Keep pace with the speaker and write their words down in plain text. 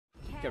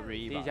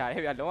Curry တေးကြတ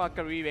ယ်ဗျလုံးဝ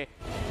Curry ပဲ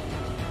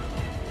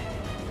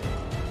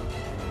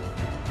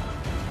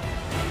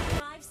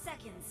 5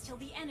 seconds till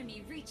the enemy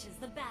reaches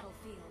the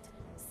battlefield.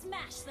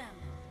 Smash them.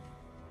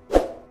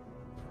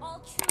 All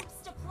troops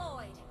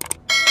deployed.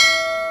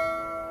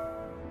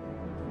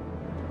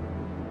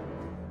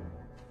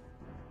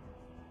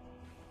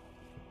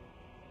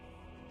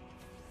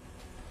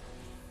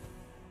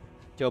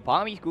 Cho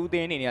Barmy school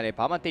then in the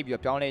Bama tape your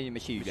John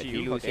machine.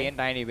 You say and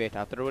tiny bit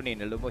after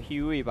running a little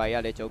Huey by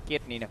a little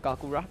kit in a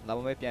Kakura,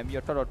 Lama Pam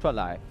your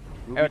Tolai.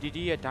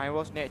 LDD a time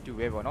was net to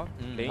ever no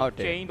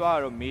chain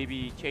or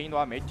maybe chain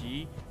or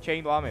maybe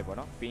chain or maybe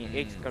no being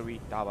X Curry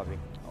Dababe.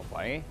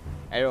 Okay.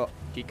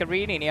 The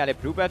Korean in the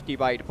blue bafty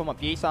by the Poma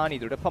Pisani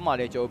to the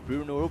Pomalejo,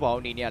 Bruno Rubal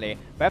in the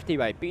bafty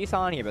by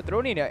Pisani, but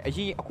thrown in a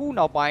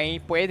Akuna by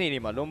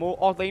Puede Malomo,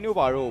 off the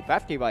Nubaro,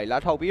 bafty by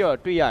Latobio,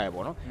 3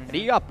 iron.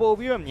 Riga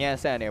Pobium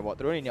Yansan, what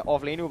thrown in the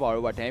off lane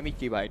Nubaro, what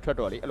damage by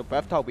Totally,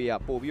 Baftobia,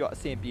 Pobio,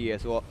 St.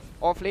 PS or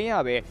off lane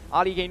away,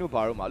 Ali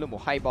Nubaro, Malumo,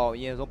 Highball,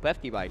 Yens of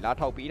bafty by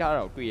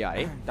Latobia, 3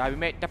 iron. That we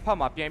met the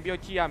Poma, Piambio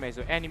Chiame,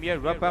 so enemy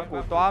rubber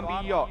for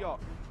Toambio.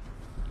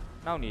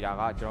 Now need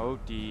a draw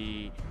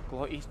the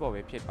Esports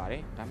ပဲဖြစ်ပါတ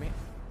ယ်ဒါပေမဲ့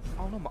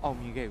အောင်တော့မအောင်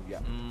မြင်ခဲ့ဘူးဗျ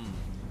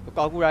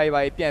ကောက်ကူရိုင်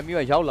ပါပြန်ပြီး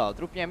တော့ရောက်လာ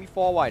သူတို့ပြန်ပြီး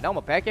forward နောက်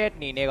မှာ backet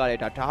အနေနဲ့ကလ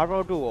ည်းဒါ Daro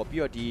တို့ကို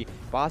ပြီးတော့ဒီ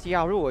Basia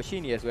တို့ကိုရှိ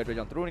နေရဆိုတဲ့အတွက်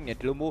ကြောင့်သူတို့အနေနဲ့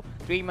ဒီလိုမျိုး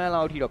 3 man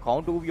လောက်အထိတော့ခေါ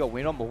င်းတိုးပြီးတော့ဝ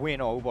င်တော့မဝင်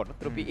တော့ဘူးပေါ့နော်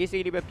သူတို့ပြီး AC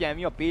လေးပဲပြန်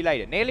ပြီးတော့ပေးလိုက်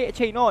တယ်နည်းလေးအ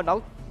ချိန်တော့နော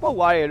က်ပုတ်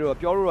သွားတယ်လို့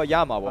ပြောလို့တော့ရ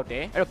မှာပေါ့အဲ့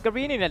တော့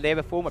Green အနေနဲ့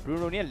level 4မှာ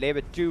Bruno နဲ့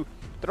level 2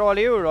တော်တော်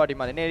လေးကိုတော့ဒီ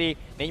မှာနည်းနည်းလေး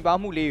နေပါ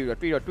မှုလေးကို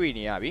တော့တွေ့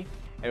နေရပြီ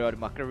အဲ့တော့ဒီ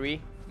မှာ Green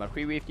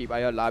Free wave ဒီပါ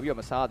ရလာပြီးတော့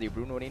မစားသေး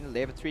Bruno နဲ့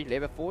level 3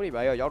 level 4တွေ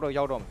ပါရောက်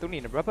တော့သူနေ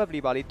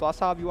Republic ပါလေးသွား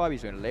စားပြီးသွားပြီ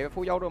ဆိုရင် level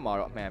 4ရောက်တော့မှာ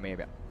တော့အမှန်ပဲ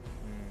ဗျ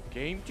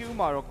Game 2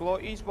မှာတော့ Claw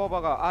Esports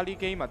က early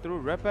game မှာသူ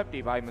တို့ Republic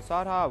တွေပါမ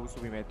စားထားဘူး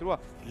ဆိုပေမဲ့သူတို့က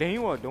lane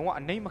ကိုတော့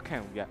အနှိမ့်မခံ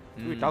ဘူးဗျ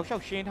သူတို့တောက်လျှော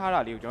က်ရှင်းထားတာ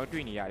လေးကိုကျွန်တော်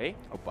တွေ့နေရတယ်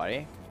ဟုတ်ပါတ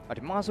ယ်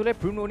ဒီမှာဆိုလဲ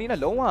Bruno နဲ့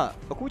လုံးဝ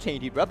အခုချိန်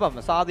ဒီ Rapper မ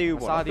စားသေးဘူး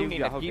ပေါ့သူနေ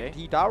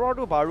ဒီ Daro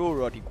တို့ဘာလို့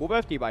တော့ဒီ Go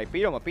Back တွေပါ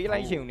ပေးတော့မပေးလို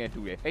က်ချိန်နဲ့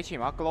တူတယ်အဲ့ချိန်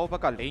မှာ Claw ဘ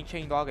က်က lane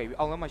chain သွားခဲ့ပြီး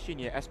အောက်လမ်းမှာရှိ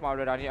နေတဲ့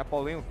Esmeralda နဲ့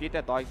Apollo ကိုပြေးတ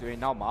က်သွားပြီဆိုရင်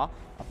နောက်မှာ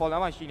Apollo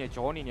မှာရှိနေတဲ့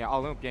John နဲ့အော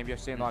က်လမ်းကိုပြန်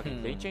ပြီးဆင်းသွားခဲ့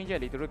lane chain ချက်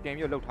လေးသူတို့ပြန်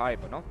ပြီးလှုပ်ထားရ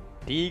ပေါ့နော်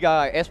ဒီက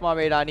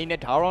Esmeralda အနေ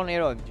နဲ့ Daro နဲ့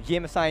တော့ရ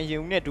င်မဆိုင်ရ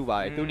င်နဲ့တူပါ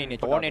တယ်သူအနေနဲ့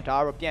John နဲ့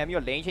Daro ပြန်ပြီး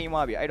lane chain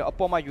သွားပြီအဲ့တော့အ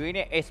ပေါ်မှာရွေး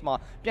နဲ့ Esma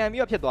ပြန်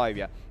ပြီးဖြစ်သွားပြီ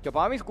ဗျကျွန်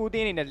တော် Barmy School တ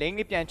င်းအနေနဲ့ lane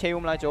လေးပြန်ချိန်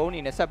ဦးမလားကျွန်တော်အနေ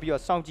နဲ့ဆက်ပြီး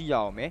တော့စောင့်ကြည့်ရ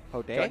အောင်မယ်ဟု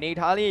တ်တယ်အနေ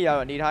ထားလေးရ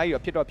တော့အနေထား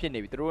ကြီးတော့ဖြစ်နေ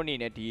ပြီသူတို့အနေ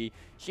နဲ့ဒီ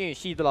ရှင်း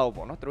ရှိသလောက်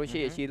ပေါ့နော်သူတို့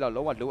ရှိသလောက်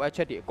လုံးဝလိုအပ်ချ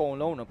က်တွေအကုန်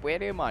လုံးတော့ပွဲ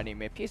ထဲမှာနေ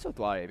မယ်ဖြည့်စွတ်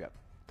သွားတယ်ဗျတော်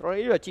တော်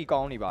လေးတော့ကြည်ကော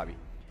င်းနေပါပြီ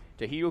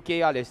ဒီ Hero K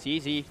ကလည်း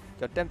CC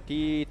ကျွန်တော်ဒီ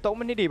3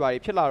မိနစ်တွေပါ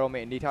ဖြစ်လာတော့မ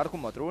ယ်အနေထားတစ်ခု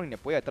မှာသူတို့အနေ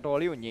နဲ့ပွဲကတော်တော်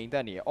လေးကိုငြိမ်သ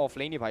က်နေရ off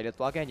lane တွေပါလေ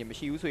သွားကန်ချင်မ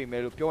ရှိဘူးဆိုရင်လ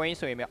ည်းပြောရင်း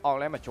ဆိုရင်လည်း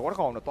online မှာကြောတစ်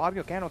ကောင်တော့သွား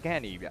ပြီးကန်နေ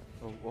ပြီဗျ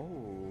ဟုတ်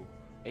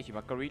အဲ့ဒီ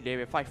မှာ Curry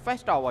level 5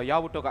 first tower ရ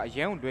ဖို့တော့ကအရ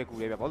န်လွယ်ကူ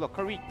လေဗျဘာလို့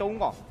Curry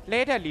 3កောင်လဲ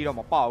တက်လေးတော့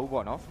မပေါဘူး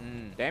ပေါ့နော်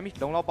damage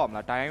လုံးလောက်ပေါမ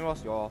လား Diane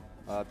Ross ရော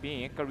ပြီး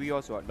ရင် Curry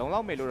ရောဆိုတော့လုံး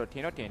လောက်မယ်လို့တော့ထ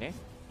င်တယ်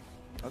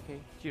Okay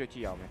ကြ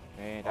ည့်အောင်မယ်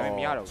ဒါပေမဲ့မ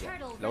ရတော့ဘူး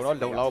လုံ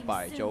လောက်ပါ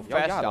တယ်ကျွန်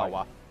တော် first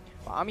tower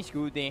Barmy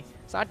School တင်း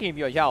စတင်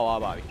ပြီးတော့ရ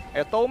သွားပါပြီ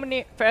အဲ့တော့3မိန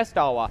စ် first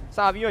tower စ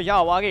ပြီးတော့ရ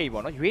သွားခဲ့ပြီ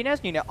ပေါ့နော် Uranus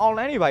နေနဲ့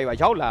online တွေပါ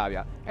ရောက်လာဗျ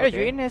အဲ့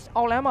တော့ Uranus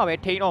online မှာပဲ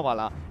ထိန်းတော့ပါ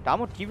လားဒါ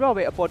မှမဟုတ်ဒီတော့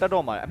ပဲအပေါ်တက်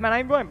တော့မှာအမှန်တို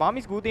င်းပြောရင်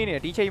Barmy School တင်းနေ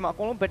ဒီချိန်မှာအ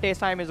ကုန်လုံး battle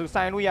ဆိုင်မယ်ဆို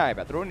ဆိုင်လို့ရရ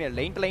ဗျသူတို့နေ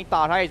lane တစ် lane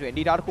တာထားရဆိုရင်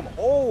ဒီတာတစ်ခုမှာ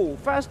oh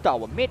first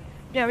tower mid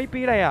ပြန်ပြီး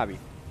ပေးလိုက်ရပြီ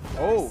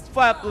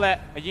fat black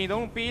အရင်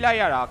ဆုံးပေးလိုက်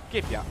ရတာ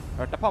kit ဗျ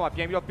တစ်ဖက်မှာ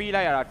ပြန်ပြီးတော့ပေး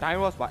လိုက်ရတာ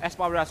Dinos ပါ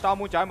Esmeralda Star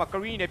Moon ကြားမှာ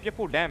Green နဲ့ပြစ်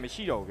ဖို့ land မ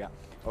ရှိတော့ဘူးဗျ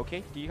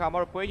Okay ဒီခါမှာ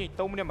တော့ပွဲချိန်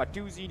3မိနစ်မှာ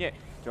 2C နဲ့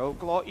ကျွန်တော်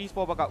Claw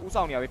Esports ဘက်ကဥ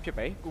ဆောင်နေရပဲဖြစ်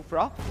ပဲ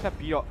Kufra ထပ်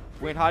ပြီးတော့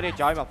ဝင်ထားတဲ့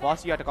ကြားမှာ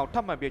Basia တကောင်ထ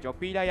ပ်မှန်ပြီးကျွန်တော်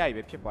ပေးလိုက်ရပြီ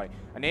ပဲဖြစ်ပါတယ်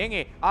အနေင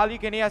ယ် early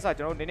game ကစ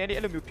ကျွန်တော်နည်းနည်းလေး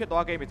အဲ့လိုမျိုးဖြစ်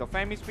သွားခဲ့ပြီဆို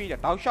Family Speed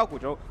တောက်လျှောက်ကို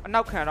ကျွန်တော်အ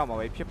နောက်ခံတော့မှာ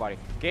ပဲဖြစ်ပါတယ်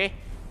ကဲ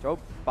ကျွန်တော်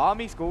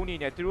Barmy School အနေ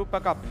နဲ့သူတို့ဘ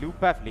က်က blue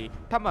buff လေး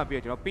ထပ်မှန်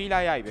ပြီးကျွန်တော်ပေး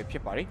လိုက်ရပြီပဲဖြ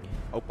စ်ပါတယ်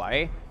ဟုတ်ပါတ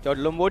ယ်ကျွန်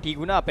တော်လွန်မိုးဒီ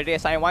ခုန battle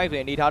ဆိုင်ဝိုင်းဆိုရ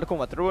င်အနေထားတစ်ခု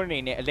မှာသူတို့အနေ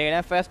နဲ့အလဲလ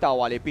န်း first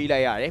tower လေးပေးလို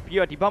က်ရတယ်ပြီး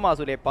တော့ဒီဘက်မှာ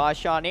ဆိုလေ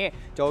Basha နဲ့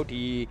ကျွန်တော်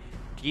ဒီ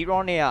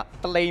Giron နဲ့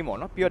ကတလိမ့်ပေါ့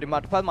နော်ပြီးတော့ဒီမှာ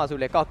တစ်ဖက်မှာဆို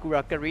လဲ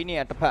Kakura Curry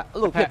နဲ့တစ်ဖက်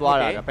အဲ့လိုဖြစ်သွား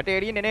တာဗျ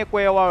battery နည်းနည်း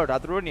ကွဲသွားတော့ဒါ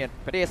သူတို့အနေနဲ့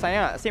battery ဆိုင်က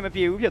အဆင်မ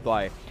ပြေဘူးဖြစ်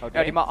သွားတယ်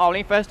အဲ့ဒီမှာ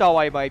outline first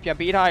tower တွေပြန်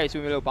ပေးထားရ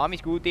ဆိုရင်လို့ Barmy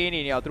School တင်းအ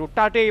နေနဲ့သူတို့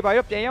target ပါ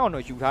ရောပြန်ရအောင်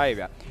တော့ယူထားရ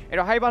ဗျအဲ့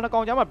တော့ Hyper တစ်ကော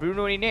င်ကြားမှာ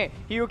Bruno အနေနဲ့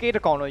Hero K တ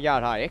စ်ကောင်တော့ရ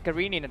ထားတယ်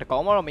Curry အနေနဲ့တစ်ကော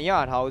င်မှတော့မရ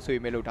ထားဘူးဆိုရ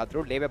င်လို့ဒါသူ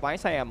တို့ level ပို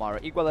င်းဆိုင်ရမှာ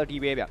တော့ equality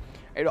ပဲဗျ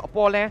အဲ့တော့အ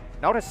ပေါ်လန်း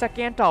နောက်တစ်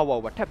second tower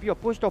ကိုထပ်ပြီး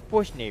တော့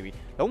push နေပြီ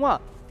လုံးဝ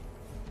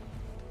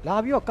လာ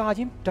ပြီးတော့ကာ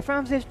ချင်း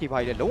defensive တွေပါ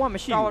လေလုံးဝမ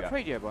ရှိဘူး tower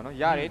trade ရပေါ့နော်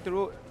ရတယ်သူ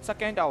တို့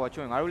second tower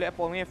ချွင်ငါတို့လည်းအ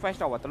ပေါ်ရဲ့ first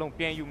tower တလုံး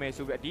ပြန်ယူမယ်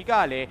ဆိုပြီးအဓိက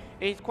လည်း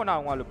ace ခုန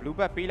ကလို့ blue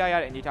buff ပေးလိုက်ရ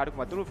တဲ့အနေအထားတခု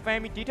မှာသူတို့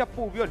family ဒီထက်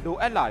ပို့ပြီးတော့လို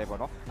အပ်လာတယ်ပေါ့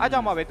နော်အားကြော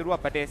င့်မှပဲသူတို့က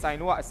battle ဆိုင်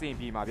လို့ကအဆင်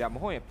ပြေမှာဗျမ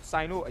ဟုတ်ရင်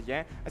ဆိုင်လို့အရ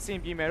န်အဆင်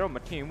ပြေမယ်တော့မ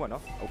ထင်ဘူးပေါ့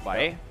နော်ဟုတ်ပါ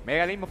တယ်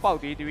mega လေးမပေါက်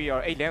သေးသေးရော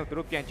အဲ့ lane ကိုသူ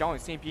တို့ပြန်ကြောင်းရ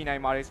င်အဆင်ပြေနို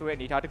င်ပါတယ်ဆိုတဲ့အ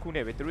နေအထားတခု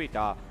နဲ့ပဲသူတို့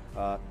ဒါ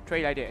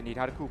trade လိုက်တဲ့အနေအ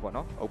ထားတခုပေါ့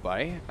နော်ဟုတ်ပါ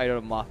တယ်အဲ့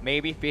တော့မှာ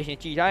maybe patient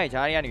ကြည်ထားတဲ့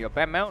ဂျားတွေကနေပြီး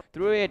Batman သူ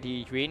တို့ရဲ့ဒီ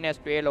Uranus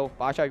တွဲလုံး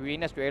Basha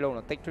Uranus တွဲလုံး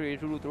တော့ victory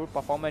သူတို့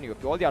performance ကို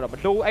ပြောကြရတော့မ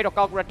လို့အဲ့တော့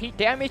calculate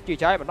damage တွေ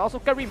ကြားရပါနောက်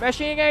ဆုံး carry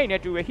machine ကနေ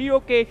တူရ Hero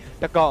K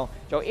တကောင်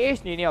ကျွန်တော်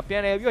ace အနေနဲ့ပြ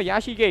န်လဲပြီးတော့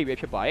ရရှိခဲ့ပြီပဲ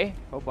ဖြစ်ပါ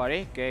တယ်ဟုတ်ပါတ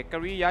ယ်ကဲ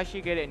ကရီရ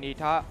ရှိခဲ့တဲ့အနေ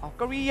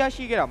ထားကရီ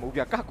ရရှိခဲ့တာမဟုတ်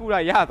ဗျကာကူ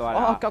ရာ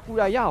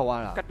ရသွားတာကာကူရာရ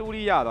သွားတာ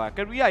ကတူရီရသွား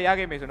ကရီရ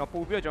ခဲ့မယ်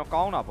ဆိုတော့ပို့ပြီးတော့ကျွန်တော်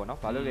ကောင်းတာပေါ့နော်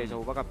ဘာလို့လဲ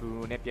ဆိုတော့ဘက်ကဘ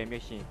လူးနဲ့ပြန်ပြီး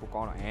ရှင်ပိုကော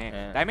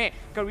င်းတာဒါပေမဲ့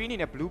ကရီအနေ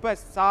နဲ့ blue bat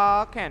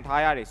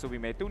စားခံထားရတယ်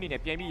ဆိုပေမဲ့သူ့အနေ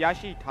နဲ့ပြန်ပြီးရ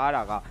ရှိထားတာ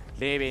က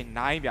level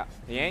 9ဗျ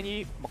အရင်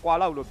ကြီးမကွာ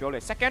လောက်လို့ပြောလဲ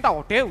second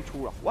tower တဲ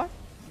ကိုချိုးတာ what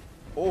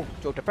အိုး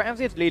ကျွန်တော်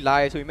defensive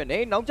လေးလာရဲဆိုရင်လ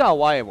ည်းနောက်ကျ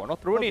သွားရဲပေါ့နော်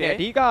သူတို့အနေနဲ့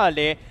အဓိက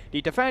လည်းဒီ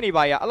defense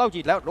တွေပါရအဲ့လောက်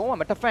ကြီးလုံး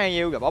ဝမ defense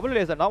ရဲ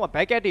ဘူးဗျဘာဖြစ်လို့လဲဆိုတော့နောက်မှာ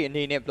backet တွေအ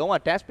နေနဲ့လုံးဝ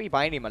dash speed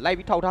ဘိုင်းတွေမှာ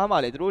လိုက်ပြီးထောက်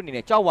ထားမှလေသူတို့အနေ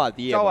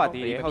နဲ့ကြောက်ပါသေး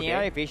ရဲ့ကြောက်ပါသေးရဲ့ဟုတ်တ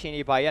ယ် vision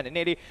တွေပါရနည်း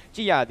နည်း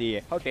လေးကြည့်ရသေး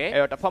ရဲ့ဟုတ်တယ်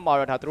အဲ့တော့တစ်ဖက်မှာ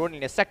တော့ဒါသူတို့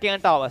အနေနဲ့ second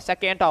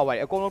tower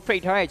အကုန်လုံး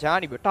trade ထားတဲ့ဂျား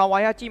နေပြီး tower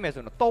ရကြည့်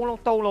မယ်ဆိုတော့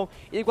3လုံး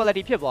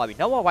equality ဖြစ်သွား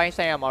ပြီနောက်ဝိုင်း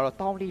ဆိုင်ရမှာတော့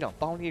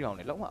1400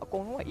နဲ့လုံးဝ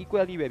အကုန်လုံးက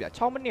equality ပဲဗျ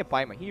6မိနစ်ပို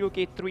င်းမှာ hero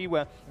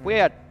k31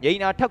 ပွဲကငိန်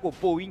နာထက်ကို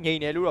ပို့ပြီးငိန်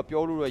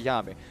တယ်လို့တော့ပြောလို့တော့ရ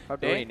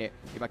မယ်ဟုတ်တယ်အနေနဲ့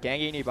ဒီမှာ gang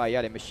game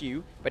တွေပါရတယ်မ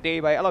ရှိဘူး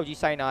ပတေးပါအဲ့လောက်ကြီး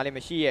ဆိုင်တာလည်းမ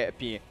ရှိရဲ့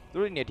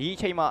အပြင်သူတို့နေဒီအ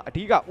ချိန်မှာ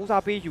အဓိကဦး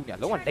စားပေးယူနေ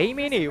လုံးဝလိမ့်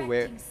မင်းတွေကိုပဲ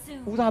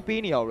ဦး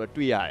စားပေးနေ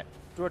ရတော့တွေ့ရ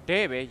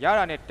တယ်သူတို့ဒဲပဲရ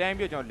တာနဲ့တ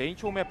န်းပြီးတော့ကျွန်တော်လိန်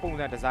ချိုးမဲ့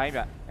ပုံစံဒီဇို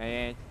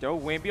င်းဗျကျွန်တော်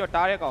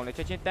ဝင်ပြီးတော့တားတဲ့ကောင်လည်းချ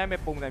က်ချင်းတန်းမဲ့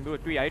ပုံစံမျိုး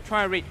တွေ့ရတယ်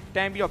try rate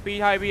တန်းပြီးတော့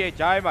ပေးထားပြီး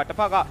ရဲ့ဂျားမှာ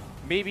တစ်ဖက်က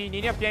maybe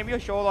အနေနဲ့ပြန်ပြီး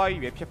တော့ short သွား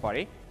ပြီပဲဖြစ်ပါတ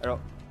ယ်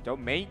အဲ့တော့ကျွန်တော်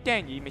main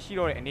tank ကြီးမရှိ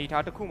တော့တဲ့အနေ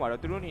အထားတစ်ခုမှာတော့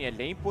သူတို့အနေနဲ့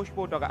lane push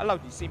ဖို့တော့ကအဲ့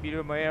လောက်ကြီးစင်ပြီး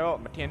တော့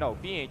မထင်တော့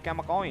ပြီး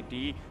ရင်ကံမကောင်း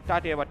ရင်ဒီ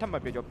target ပါထပ်မ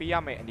ပြောပေးရ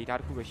မယ့်အနေအ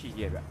ထားတစ်ခုပဲ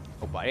ရှိရဲ့ဗျ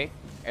ဟုတ်ပါ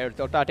တယ်အဲ့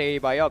တော့ target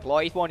ပါရော glow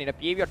esports အနေနဲ့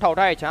ပြေးပြီးတော့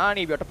ထောက်ထား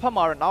တဲ့ဂျားနေပြီးတော့တစ်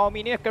ဖက်မှာတော့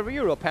Naomi နဲ့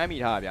career ကိုဖ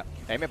မ်းမိထားတာဗျဒါ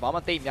ပေ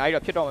မဲ့ဘာမှသိအများကြီး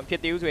တော့ဖြစ်တော့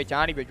မဖြစ်သေးဘူးဆို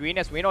ရင်ဂျားနေပြီး Juice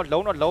နဲ့ Swing တော့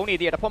လုံးနေ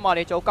သေးတယ်တစ်ဖက်မှာလ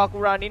ည်းကျွန်တော်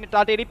Kakura အနေနဲ့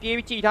target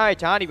လေးပြေးပြီးကြည့်ထားတဲ့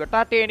ဂျားနေပြီးတော့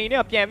target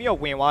အနေနဲ့ပြန်ပြီးတော့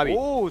ဝင်သွားပြီ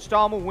အိုး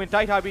Star မဝင်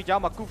တိုက်ထားပြီးဂျား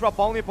မှာ Kufra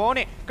ပေါင်းနေ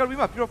ဘောနဲ့ career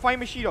မှာ purify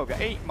မရှိတော့ဗျ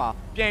အဲ့မှာ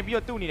ပြန်ပြီး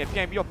တော့သူ့အနေ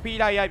နဲ့ပြန်ပြီးတော့ပေး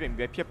လိုက်ရပြန်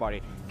ပြီပဲဖြစ်ပါတ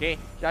ယ်ကဲ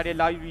ရတယ်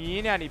လာယူ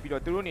ရင်း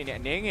နဲ့နေပြီးတော့သူတို့အနေ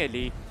နဲ့အနှဲငယ်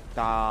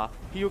လေးဒါ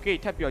POK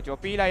ထပ်ပြီးတော့ကျွန်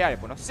တော်ပေးလိုက်ရတယ်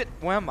ပေါ့နော်စစ်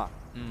1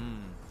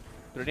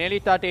မှာသူတို့လ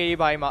ည်းတာတေး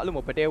ပိုင်းမှာအဲ့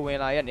လိုမျိုးပတဲဝင်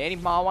လာရဲ့နည်းန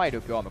ည်းမှားသွားရ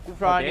လို့ပြောရမှာကူ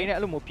ဖရာအနေ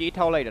နဲ့အဲ့လိုမျိုးပြေး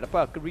ထောက်လိုက်တယ်တစ်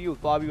ဖက်ကရီ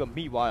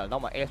ကိုသွားပြီးတော့မိသွားတယ်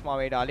နောက်မှာ Esma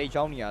Vader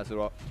လေးရောက်နေရဆို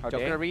တော့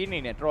ကျွန်တော်ကရီ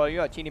အနေနဲ့တော်တော်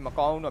လေးတော့အချိန်ကြီးမ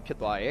ကောင်း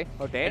ဘူးတော့ဖြစ်သွားတယ်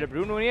ဟုတ်တယ်အဲ့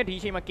Bruno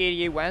ရဲ့ဒီအချိန်မှာ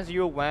KDA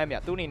 101မြ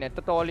သူ့အနေ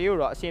နဲ့တော်တော်လေး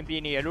တော့အဆင်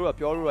ပြေနေရလို့တော့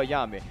ပြောလို့တော့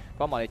ရမယ်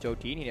ဘာမှလည်း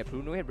ကျွန်တော်ဒီအနေနဲ့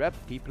Bruno ရဲ့ rap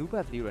ဒီ blue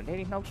buff လေးတော့န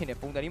ည်းနည်းနှောက်ချင်တဲ့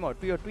ပုံစံလေး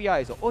မှာတွေ့ရ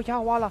ရဆိုအိုး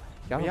ရသွားလား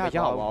ရမ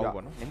ရပါဘူး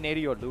ပေါ့နော်နည်းနည်း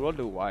လေးတော့လို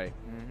သွား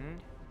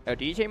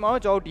တယ်ဒီအချိန်မှာတော့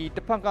ကျွန်တော်ဒီတ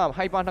စ်ဖက်က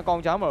hyper နှစ်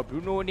ကောင်ကြားမှာ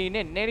Bruno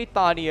အနေနဲ့နည်းနည်း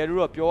တာနေ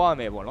ရလို့တော့ပြောရ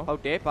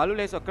မယ်ပေါ့နော်ဟုတ်တယ်ဘာလို့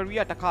လဲဆိုတော့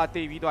career တစ်ခါတ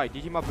ည်ပြီးသွား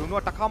ပြီဒီအချိန်မှာ Bruno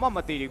ကတစ်ခါမှ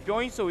မတည်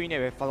ဘူးပြောရင်းဆိုရင်း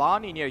နဲ့ပဲ Fla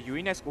အနေနဲ့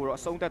UNS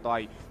ကိုတော့အဆုံး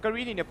သက်သွားပြီ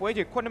career အနေနဲ့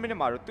ပွဲချိန်9မိ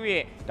နစ်မှာတော့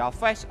သူ့ရဲ့ဒါ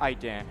fast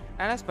item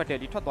NS battle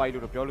လေးထွက်သွားပြီ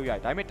လို့တော့ပြောလို့ရတယ်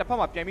ဒါပေမဲ့တစ်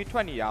ဖက်မှာပြန်ပြီးထွ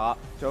က်နေတာ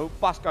ကကျွန်တော်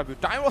pass ကပြီး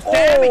Dynamo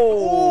damage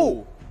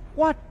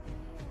what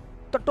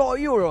တော်တော်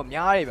ကြီးတော့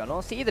များတယ်ဗျာ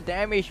နော် see the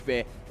damage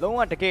ပဲလုံး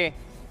ဝတ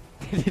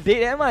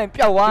ကယ်ဒီထဲမှာ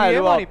ပျောက်သွား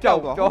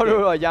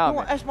တယ်လို့ပြောလို့တော့ရ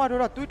မယ်ဟို Esma တို့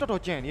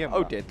ကသွေးတော်တော်ကြံနေရမှာ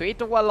ဟုတ်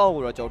တယ်သွေးတစ်ဝက်လောက်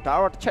ကိုတော့ကျွန်တော်ဒါ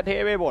တော့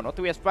တစ်ချက်သေးပဲပေါ့နော်သူ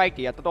ရဲ့ strike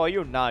တွေကတော်တော်ကြီး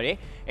ကိုနာတယ်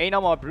အဲ့နော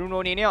က်မှာ Bruno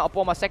အနေနဲ့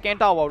အပေါ်မှာ second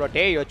tower တော့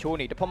ဒဲရောချိုး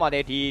နေတစ်ဖက်မှာလ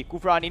ည်းဒီ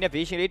Kufra အနေနဲ့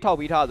vision လေးထောက်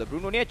ပြီးထားဆို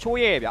Bruno နဲ့ချိုး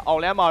ရဲဗျ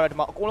အောက်လမ်းမှာတော့ဒီ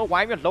မှာအကုန်လုံး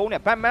ဝိုင်းပြီးလုံးနေ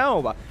Batman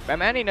ဟိုပါ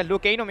Batman အနေနဲ့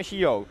look gain တော့မရှိ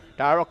တော့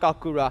ဘူးဒါကတော့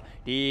Kakura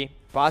ဒီ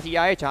ဘာစီ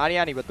ယာရဲ့ဂျားတွေ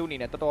ကနေပြီးသူ့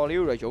အနေနဲ့တော်တော်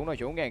လေးကိုတော့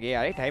ရုံးကန်ခဲ့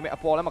ရတယ်ဒါပေမဲ့အ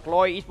ပေါ်လမ်းမှာ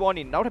Glory Esports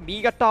အနေနဲ့နောက်ထပ်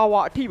Mega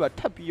Tower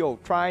အထိပါထပ်ပြီးတော့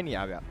try နေ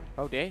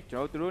ရဗျဟုတ်တယ်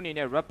ကျွန်တော်တို့အနေ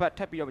နဲ့ rabat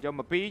ထပ်ပြီးတော့ကျွန်တော်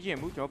မပေးချင်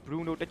ဘူးကျွန်တော်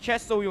Bruno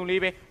တစ်ချက်စုံယုံလေး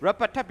ပဲ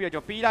rabat ထပ်ပြီးတော့ကျွ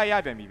န်တော်ပေးလိုက်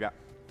ရပြန်ပြီဗျ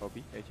ဟုတ်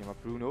ပြီအဲ့ချိန်မှာ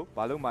Bruno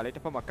ဘာလို့မှလဲ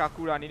တစ်ဖက်မှာ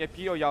Kakura အနေနဲ့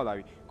ပြေးတော့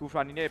ရောက်လာပြီ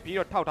Kufra အနေနဲ့ပြေး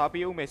တော့ထောက်ထား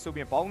ပေးဦးမယ်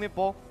ဆိုပြီးပေါင်းသ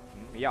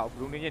င်းပေါ်မရဘူး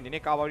Bruno ရဲ့နည်းန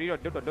ည်း cover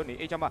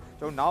လေးတော့လွတ်နေအဲ့ချိန်မှာ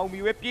ကျွန်တော် Naomi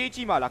ပဲပြေးကြ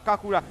ည့်မှလား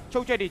Kakura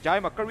ချုပ်ချက်တွေဂျား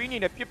မှာ Kari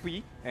အနေနဲ့ပြစ်ပြီး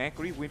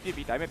Kari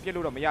ဝင်ပြစ်ပြီးဒါပေမဲ့ပြစ်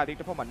လို့တော့မရ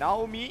သေးတစ်ဖက်မှာ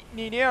Naomi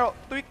အနေနဲ့တော့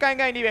သွေး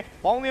ကိုင်း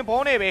လေးပဲပေါင်းသ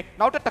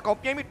င်းပေါ်နေပဲနောက်တစ်ကောင်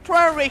ပြန်ပြီး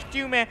try rage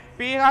တူးမယ်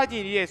ပေးထားကြ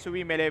ည့်ရ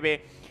ဆိုပြီးမယ်လည်းပဲ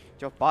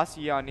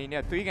ကျွန်တော်ဘာစီယာအနေ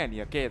နဲ့သွေးကန်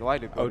တွေကကဲသွား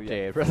တယ်လို့ပြောလို့ရ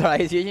တယ်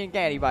pressurization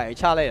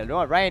ကန်ဒီပါချလိုက်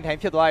တယ်လုံးဝ right time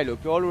ဖြစ်သွား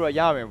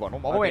တယ်လို့ပြောလို့ရ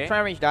မယ်ပေါ့နော်မဟုတ်ဘူး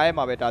trend range တိုင်း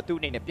မှာပဲဒါသူ့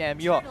အနေနဲ့ပြန်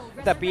ပြီးတော့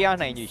တက်ပေး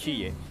ရနိုင်ကြီး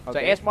ရှိရယ်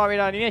ဆိုတော့ Esma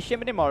Vader အနေနဲ့10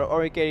မိနစ်မှာတော့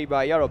Oracle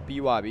တွေပါရတော့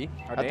ပြီးသွား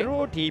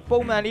ပြီသူတို့ဒီပုံ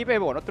မှန်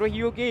လေးပဲပေါ့နော်သူတို့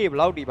hero game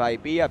ဘလောက်ဒီပါ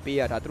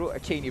ပေးရဒါသူတို့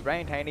အချိန်ဒီ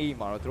Brian ထိုင်း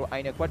လေးမှာတော့သူတို့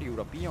Ina Quad တွေကို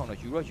တော့ပြီး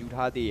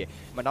အောင်တော့ယူထားသေးရယ်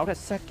မနောက်ထပ်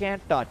second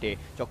target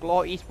ကျွန်တော်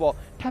Claw Esports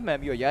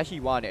ထပ်မှန်ပြီးတော့ရ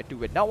ရှိသွားတဲ့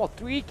အတူပဲနောက်တော့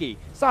 3k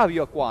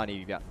စပြီးတော့ကွာနေ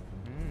ပြီဗျ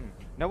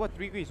network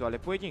 3 quiz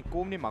ဆိုတော့လေပွဲချင်း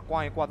6မိနစ်မှာ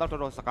ကွာရင်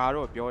ကွာတော့တော်တော်စ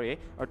ကားတော့ပြောတယ်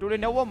တူလေ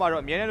network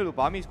မှာတော့အများနဲ့လို့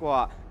Burmese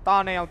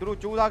ကတာနိုင်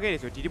အောင်သူတို့စူးစမ်းခဲ့တ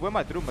ယ်ဆိုဒီပွဲ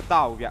မှာသူတို့မ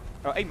တာ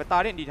ဘူးဗျအဲ့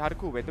မတာတဲ့အနေထား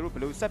တစ်ခုပဲသူတို့ဘ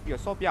ယ်လိုဆက်ပြီးတော့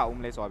ဆော့ပြ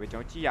အောင်မလဲဆိုတာပဲကျွ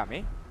န်တော်ကြည့်ရ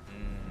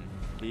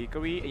မယ်ဒီ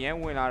Kari အရင်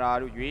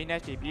ဝင်လာတာတို့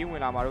UNS ပြေး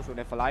ဝင်လာမှာတို့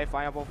ဆိုနေ Fly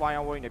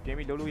Fireball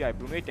နဲ့ပြင်ပြီးလုံးလို့ရတယ်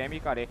Bruno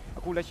damage ကလ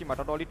ည်းအခုလက်ရှိ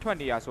မှာတော်တော်လေးထွက်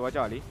နေရဆိုတော့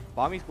ကြောက်လေ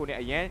Burmese ကိုနဲ့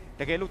အရင်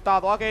တကယ်လို့တာ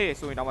သွားခဲ့တယ်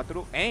ဆိုရင်တော့မှသူ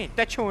တို့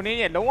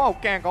တက်ချုံနေရဲ့လုံး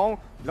ဝကန်ကောင်း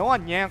လုံး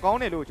ဝညံကော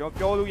င်းတယ်လို့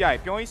ကျွန်တော်ပြောလို့ရ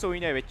တယ်ပြောရင်းဆို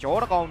ရင်း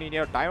နဲ့ပဲဂျောတကောင်အနေ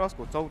နဲ့တော့ Dairos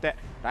ကိုသုံးသက်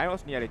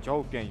Dairos နေရာလေဂျော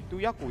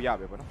ကိုပြန်သူရောက်ကိုရ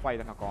ပဲပေါ့နော် fight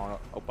နှစ်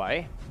ကောင်တော့ဟုတ်ပါတ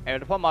ယ်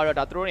အဲ့တော့တစ်ဖက်မှာတော့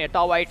ဒါသူတို့နေ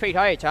Tower trade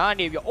ထားတဲ့ဂျာက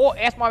နေပြီးအိုး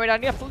Esmeralda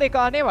နဲ့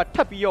Flicker နဲ့ပါထ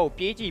ပ်ပြီးတော့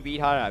ပြေးကြ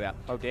ည့်ပြီးထားတာဗျ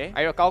ဟုတ်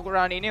တယ်အဲ့တော့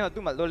Calcura အနေနဲ့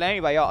ကသူ့မှာလွတ်လ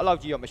န်းနေပါရောအဲ့လောက်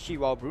ကြီးတော့မရှိ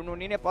ပါဘူး Bruno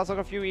အနေနဲ့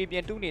Pascal Fury ပြ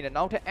င်သူ့အနေ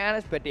နဲ့နောက်ထပ်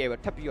Alice Battle ပဲ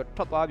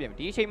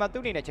ထပ်ပြီးတော့ထွက်သွားပြန်ဒီအချိန်မှာ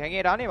သူ့အနေနဲ့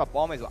Jungle ဓာတ်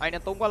နဲ့ပါပေါင်းမယ်ဆို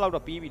Iron 3ခွက်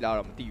လောက်တော့ပြီးပြီ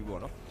လားတော့မသိ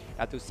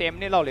ဘူးပေါ့နော်အဲ့သူ10မိ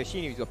နစ်လောက်လည်း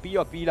ရှိနေပြီ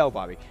ဆိုတော့ပြီးလောက်ပါ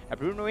ပြီ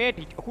Bruno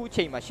ရဲ့ဒီအခု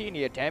အချိန်မှာရှိနေ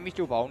တဲ့ damage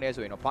တို့ဘာလို့လဲ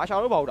ဆိုရင်တော့ဘာ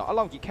ရှာလို့ဘာလို့တော့အဲ့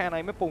လောက်ကြီးခံနို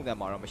င်မဲ့ပုံစံ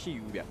မှာတော့မ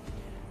ရှိဘူးဗျ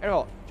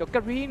အဲ့တော့ကျွန်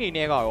တော် Curry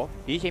အနေနဲ့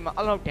ကတော့ဒီအချိန်မှာ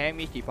အဲ့လောက်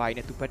damage တွေပို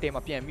င်းနဲ့သူ battle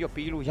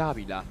မှာပြန်ပြီးတော့ပြီးလို့ရ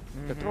ပြီလား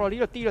တော်တော်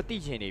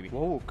လေးတော့တိချင်နေပြီ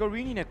ဟို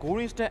Curry အနေနဲ့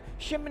golden stat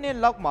 10မိ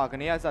နစ်လောက်မှာက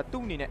နေရစ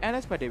သူ့အနေနဲ့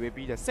NS battle ပဲ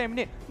ပြီးတယ်10မိ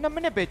နစ်2မိ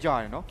နစ်ပဲကြာ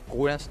တယ်နော်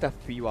golden stat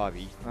ပြီးသွား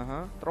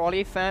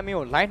ပြီတော်တော်လေး fan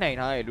မျိုးကိုလိုက်နိုင်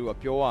ထားတယ်လို့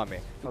ပြောရမ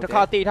ယ်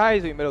တခါတေထား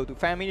ရဆိုရင်မလို့သူ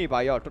fan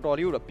တွေပါရောတော်တော်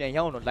လေးကိုတော့ပြန်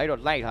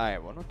ရောက်တော့လိုက်ထားရ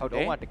ပေါ့နော်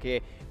တော့မှတကယ်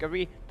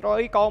Curry တော်တော်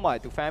လေးကောင်းပါတယ်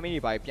သူ fan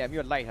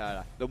တွေပါပြန်ပြီးတော့လိုက်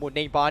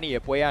ထားတာလို့မို့နေပါနေရ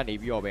ပွဲရနေ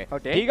ပြီးတော့ပဲ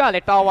ဒီကလ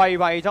ည်း tower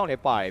တွေပါအကြောင်းလ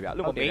ည်းပါတယ်ဗျ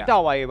အဲ့လိုမျိုး main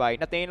tower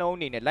တွေပါနှစ်သိန်းလုံး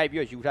အနေနဲ့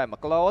လိုက်ပြီးတော့ယူထားမှာ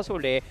claw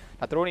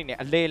ဆိုလဲဒါတို့အနေ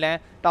နဲ့အလေလန်း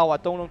tower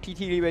 3လုံး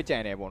ထီ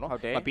လေးပဲကြံတယ်ပေါ့နော်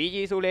BG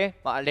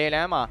ဆိုလဲအလေ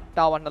လန်းမှာ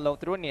tower 2လုံး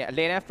တို့အနေနဲ့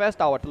အလေလန်း first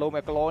tower 1လုံး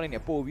ပဲ claw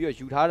အနေနဲ့ပို့ပြီးတော့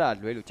ယူ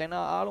ထားတာလွဲလို့ကျန်တာ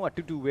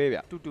အားလုံးကတူပဲဗျ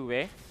တူပဲ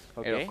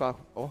ဟုတ်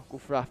ကဲ့ကို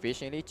ဖရာ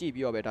vision လေးကြည့်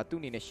ပြီးတော့ပဲဒါ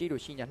သူ့အနေနဲ့ရှိလို့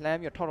ရှိညာလှမ်း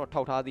ပြီးတော့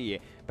ထောက်ထားသေးရယ်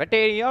ဘက်တ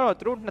ရီ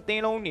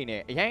ကတော့သူတို့နှစ်သိန်းလုံးအနေနဲ့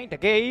အရင်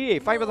တကယ်ကြီး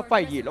5 vs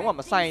 5ကြီးလုံး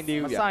ဝမဆိုင်သေး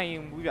ဘူးဗျမ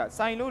ဆိုင်ဘူးဗျ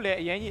ဆိုင်လို့လ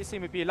ည်းအရင်ကြီးအ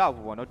ဆင်မ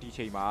ပြေတော့ဘူးပေါ့နော်ဒီ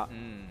ချိန်မှာ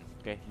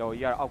ကဲလော်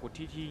ကြီးကတော့အောက်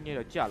ကိုထီနဲ့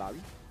တော့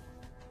ကြာလာပြီ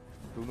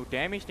Bruno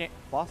damage နဲ့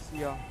boss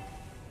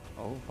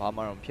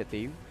ရဘာမှတော့မဖြစ်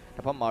သေးဘူး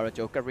တစ်ဖက်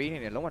မှာတော့ကျွန်တော် Curry နေ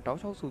နဲ့လုံးဝ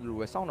တောက်ချောက်ဆူသူလို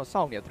ပဲစောင့်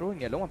နေသူတို့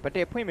နေလုံးဝဘက်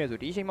တယ်ဖွင့်မယ်ဆို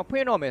ဒီအချိန်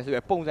မှာဖွင့်တော့မယ်ဆို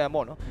ရယ်ပုံစံ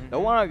ပေါ့နော်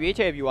လုံး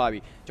ဝတော့ရွေးချယ်ပြီးသွားပြီ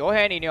ဂျော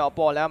ဟဲအနေနဲ့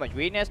အပေါ်လမ်းမှာ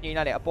Uranus နေ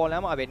နဲ့အပေါ်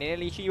လမ်းမှာပဲနည်းန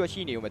ည်းလေး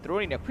ရှိနေဦးမယ်သူတို့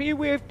အနေနဲ့ free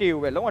wave တွေကို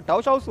ပဲလုံးဝတော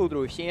က်ချောက်ဆူသူ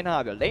လိုရှင်း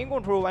ထားပြ lane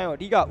control ဘိုင်းကိုအ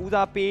ဓိ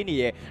ကဦးစား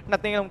ပေးနေရဲ့နှ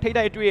စ်သိ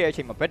န်းလုံးထိတိုက်တွေ့ရဲ့အ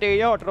ချိန်မှာဘက်တယ်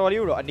ရောတော်တော်လေး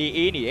တော့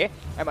အနေအေးနေ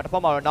ရဲ့အဲ့မှာတစ်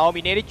ဖက်မှာတော့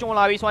Naomi နေလေးကျွ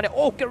န်းလာပြီးဆို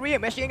တော့ Curry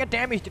ရဲ့ machine gun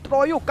damage တော်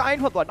တော်ကိုကို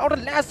င်းထွက်သွားနောက်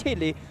တော့ last hit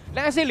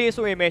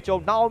လေးဆိုရင်ပဲကျွ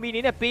န်တော် Naomi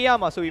နေနဲ့ပေး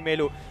ရမှာဆိုရင်ပဲ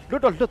လို့လွတ်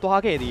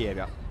သွားခဲ့သေး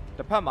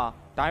ရဲ့ဗျတစ်ဖက်မှာ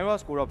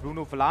Dairos ကိုတော့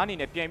Bruno Vla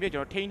အနေနဲ့ပြန်ပြီး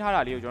ကျွန်တော်ထိန်း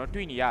ထားတာလေးကိုကျွန်တော်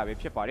တွေ့နေ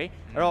ရပဲဖြစ်ပါတယ်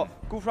အဲ့တော့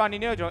Kufra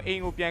အနေနဲ့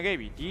ကျွန်တော်အိမ်ကိုပြန်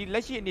ခဲ့ပြီဒီ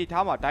လက်ရှိ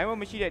အနေထားမှာ Dairos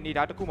မရှိတဲ့အနေ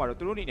ထားတစ်ခု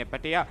မှာတော့သူတို့အနေနဲ့ဘ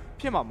တ်တယ်က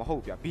ဖြစ်မှာမဟု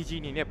တ်ဗျ BG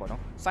အနေနဲ့ပေါ့နော်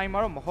စိုင်း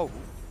မှာတော့မဟုတ်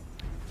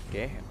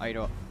ဘူးကဲအဲ့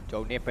တော့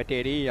ကျွန်တော်နေဘက်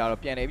တရီရတော့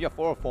ပြန်နေပြီး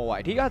တော့4 4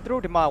 wide အဓိကသူ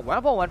တို့ဒီမှာ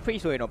1-for-1 free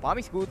ဆိုရင်တော့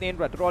BurmeseGhouls တင်း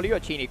အတွက်တော်တော်လေးတော့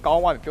ချိန်နေကော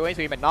င်းသွားပြီပြောရင်း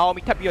ဆိုရင်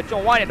Naomiထပ်ပြီးတော့ကျွ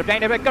န်ဝိုင်းနေ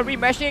တပြိုင်တည်းပဲ Curry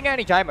machine gun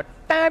နေကြိုင်းမှာ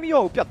တန်းပြီး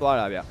တော့ပြတ်သွား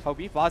တာဗျဟုတ်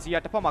ပြီ Vazia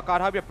တစ်ဖက်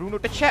မှာကာထားပြီး Bruno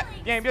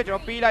တစ်ချက်ပြန်ပြီးတော့ကျွန်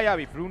တော်ပေးလိုက်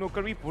ရပြီ Bruno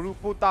Curry ဘလူး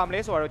ပိုတာမလဲ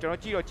ဆိုတော့ကျွန်တော်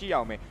ကြ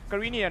ည့်အောင်မယ်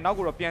Curry နေနဲ့နောက်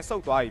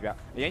ကိုတော့ပြန်ဆုတ်သွားပြီဗျ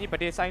အရင်ကြီး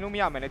ဘတ်တယ်ဆိုင်လို့မ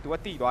ရမယ်နဲ့ तू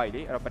ကတိသွားပြီ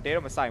လေအဲ့တော့ဘတ်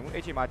တယ်တော့မဆိုင်ဘူး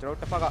အဲ့ချိန်မှာကျွန်တော်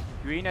တစ်ဖက်က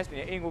Uranus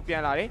နဲ့အင်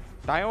ကိုပြန်လာတယ်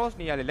Dairos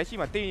နေရလေလက်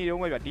ရှိမှာ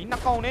တင်နေတုန်းပဲဗျဒီနှ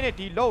စ်ကောင်နဲ့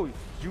ဒီလို့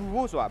ယူ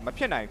ဖို့ဆိုတာမ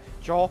ဖြစ်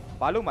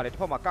နိုင်ဂျောဘာလို့မှလဲတစ်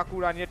ဖက်မှာ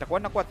Kakura နဲ့တစ်ခွ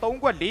က်နှစ်ခွက်သုံး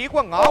ခွက်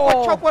လေးခွက်ငါးခွက်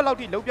6ခွက်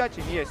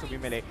လောက်ထိလုံးပြချင်နေရ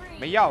ဆိုပြီးမဲ့လေ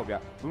မရဘူးဗျ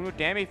Bruno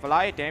damage Vla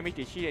ရဲ့ damage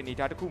တွေရှိတဲ့အနေ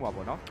ထားတစ်ခု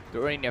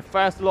မှာပေါ့နော်သူတို့အနေနဲ့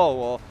first law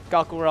ကို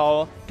Kakura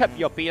ကိုထပ်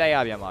ပြီးတော့ပေးလိုက်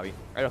ရပြန်ပါပြီ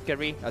အဲ့တော့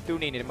Curry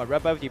သူ့အနေနဲ့ဒီမှာ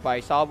rubber ဒီ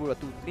ပိုင်စားဖို့တော့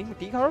သူ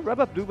ဒီခါတော့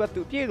rubber blue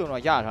ဘတ်သူပြည့်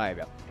စုံတော့ရထားရ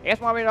ဗျ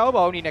Esmeralda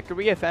ဘာလို့အနေနဲ့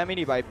Curry ရဲ့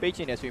family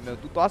တွေပိတ်ချင်တယ်ဆိုရင်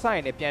သူသွား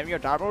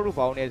ဆိုင်နေပြန်ပြီးတော့ Dark Road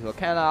ဘာလို့လဲ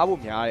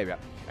ဆိုတော့ခံလာဖို့များတယ်ဗျ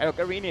အဲ့တော့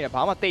Curry အနေနဲ့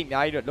ဘာမှတိတ်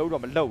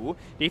အများကြီးတော့လုံးတော့မလုပ်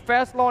ဘူးဒီ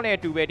first law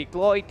နဲ့တူပဲဒီ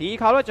claw ဒီ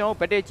ခါတော့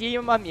ကျွန်တော်ဘတ်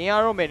တယ်ကြီးမှမြင်ရ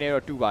တော့မယ်နဲ့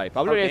တော့တူပါ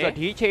တယ်ဘာလို့လဲဆိုတော့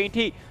ဒီ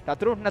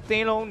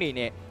ချိန်ထိဒါသူတို့နှစ်သိန်းလုံး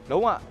အနေနဲ့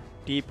လုံး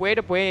ဝဒီပွဲ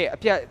တစ်ပွဲ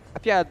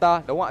အပြတ်အ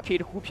သားလုံးဝအဖြေ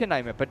တစ်ခုဖြစ်နို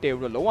င်မယ်ဘတ်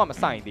တယ်လို့လုံးဝ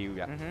မဆိုင်သေးဘူး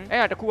ဗျ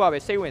အဲ့ဒါတစ်ခု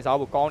ကပဲစိတ်ဝင်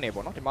စားဖို့ကောင်းတယ်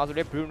ပေါ့နော်ဒီမှာဆို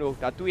လေ Bruno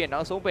ဒါသူ့ရဲ့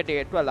နောက်ဆုံးဘတ်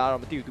တယ်အတွက်လာ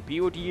တော့မသိဘူးသူ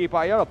BOD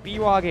ပါ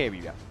ရတော့ပြီးသွားခဲ့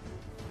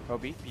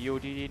ပြီဗျဟုတ်ပြီ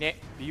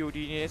BOD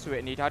နဲ့ဆို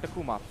ရင်အနေထားတစ်ခု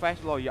မှာ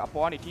fast law ရအ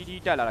ပေါ်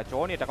ကနေတီတက်လာတာ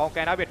ဂျောနဲ့တကောင်က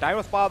န်ထားပြီး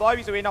Dairos ပါသွား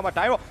ပြီဆိုရင်နောက်မှာ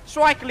Dairos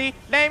strike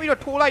လေးလ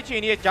မ်းပြီးတော့ထိုးလိုက်ချ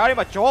င်နေ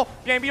တဲ့ဂျားထဲမှာဂျော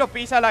ပြန်ပြီးတော့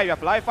ပေးဆက်လိုက်ပြီ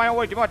Fly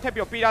Firework ဒီမှာထပ်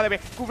ပြီးတော့ပေးထားတယ်ပဲ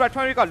Kufra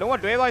 20ကလုံးဝ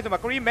လွဲသွားပြီဆိုမှာ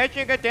Curry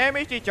Machine က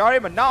damage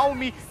တွေဂျားထဲမှာ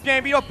Naomi ပြန်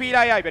ပြီးတော့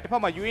ပေးလိုက်ရပြီတစ်ဖ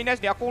က်မှာ Uranus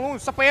တွေအကုန်လုံး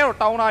spare တော့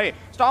တောင်းထားတယ်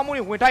Storm Moon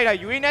တွေဝင်ထိုက်တာ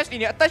Uranus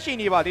တွေနဲ့အသက်ရှင်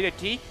နေပါသေးတယ်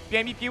ဒီပြ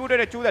န်ပြီးပြေးဖို့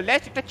တဲ့ကျိုးတဲ့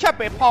let's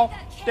တစ်ချက်ပဲဖော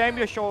င်းတ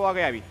န်းပြီးတော့ show သွား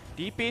ခဲ့ရ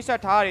ပြီဒီပေး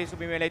ဆက်ထားရတယ်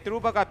ဆိုပေမဲ့လည်းသူ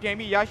တို့ဘက်ကပြန်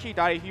ပြီးရရှိ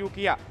ထားတဲ့ Hero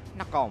Key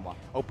ကနှစ်ကောင်ပါ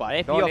ဟုတ်ပါ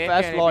တယ်ပြီးတော့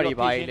fast law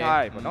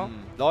တွေပါလေပေါ့နော်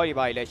law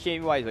တွေပါလေရှင်း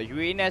ပြီးသွားပြီဆို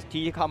Uranus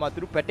ဒီအခါမှာသူ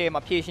တို့ battle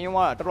မှာဖြည့်ရှ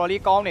င်းသွားတာတော်တော်လေး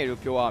ကောင်း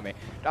တယ်လို့ပြောရ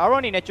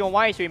မယ်ဒါတော့အနေနဲ့ကျွန်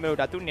ဝိုင်းရွှေ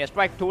မလို့ဒါသူနဲ့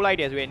strike ထိုး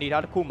လိုက်တယ်ဆိုရင်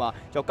အနေထားတစ်ခုမှာ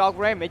ကျွန်တော်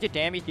calculate magic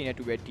damage တွေနဲ့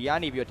တူပဲဒီ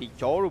ကနေပြီးတော့ဒီ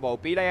jaw တို့ဘာ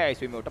ကိုပေးလိုက်ရ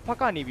ရွှေမလို့တစ်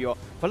ဖက်ကနေပြီးတော့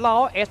Vla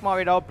ရော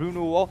Esmeralda ရော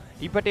Bruno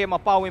ရောဒီ battle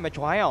မှာပါဝင်မ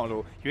join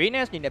အောင်လို့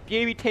Uranus အနေနဲ့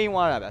ပြေးပြီးထိ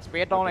န်းသွားတာဗျ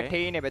spare down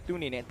နဲ့ထိန်းနေပဲ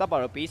သူ့အနေနဲ့တပ်ပါ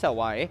တော့ပေးဆက်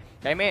သွား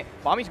တယ်ဒါပေမဲ့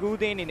BurmeseGhouls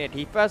တင်းအနေနဲ့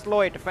ဒီ first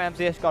law ရဲ့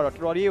defenses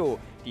ကတော့တော်တော်လေး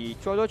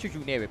ကိုဒီချောချူ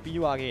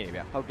နဲ့ပဲပြီးသွားခဲ့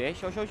တယ်ဗျဟုတ်တယ်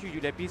ချော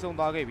ချူလ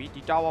ည်းပြီးဆုံးသွားခဲ့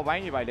ပြီဒီ tower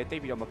ဘိုင်းတွေပါလ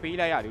ည်းတိတ်ပြီးတော့မ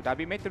ပေးလိုက်ရဘူးဒါ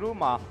ပေ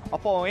မဲ့သူတို့မှာ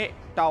အပေါ်ရဲ့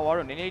tower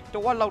တော့နည်းနည်း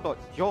တဝက်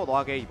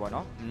လောက်တော့ရော့သွားခဲ့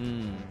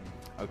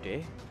ပြီပေါ့နော်ဟုတ်တယ်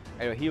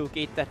အဲ့တော့ Hero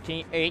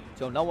K138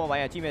 ကျွန်တော်နောက်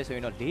ပိုင်းကကြည့်မယ်ဆို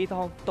ရင်တော့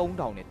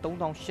4300နဲ့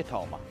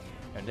3800ပါ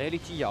လဲ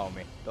လေးကြည့်ရအောင်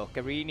မယ်တော့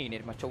Curry အနေနဲ့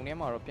ဒီ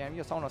မှာခြုံထဲမှာတော့ပြန်ပြီး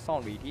တော့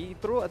စောင့်ပြီးဒီ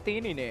သူတို့အသေး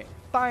အနေနဲ့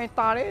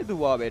တာ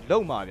တဲ့သူကပဲ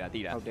လုံမှာ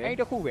ဗျာသိလား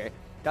အဲ့တခုပဲ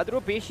ဒါသူ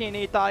တို့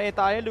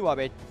ဘေးရှင်နေတာတဲ့လူ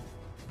ကပဲ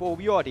ပို့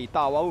ပြီးတော့ဒီ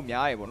တာဝါ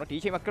ကိုများရပေါ့နော်ဒီ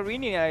အချိန်မှာ Green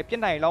နေ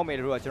နဲ့ပြစ်နိုင်လောက်မယ်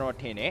လို့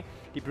ကျွန်တော်ထင်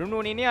တယ်ဒီ Bruno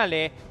နေနဲ့က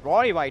လည်း Raw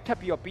တွေပါထပ်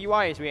ပြီးတော့ပြီး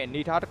သွားရဆိုရင်အ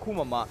နေထားတစ်ခု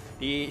မှ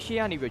ဒီရှေ့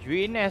ကနေပြီး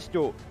Uranus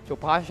တို့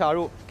ကျွန်တော် Basha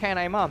တို့ခံ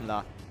နိုင်မှာ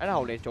မလား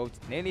အဲ့ဒါကိုလည်း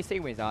ကျွန်တော်နည်းန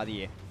ည်းစိတ်ဝင်စားသေး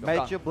တယ်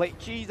Magic Blade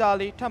ကြီး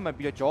စားလေး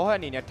ထပ်မှတ်ပြီးတော့ Jaw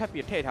အနေနဲ့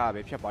ထပ်ပြီးထည့်ထား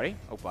ရပဲဖြစ်ပါတယ်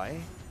ဟုတ်ပါ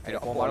တယ်အဲ့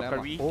တော့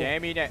Curry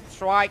damage နဲ့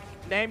strike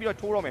လမ်းပြီးတော့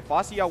ထိုးတော့မယ်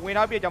Vasia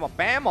ဝင်ထားပြီးကြမှာ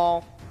bam on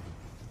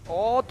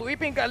အော်တွေး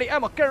ပင်က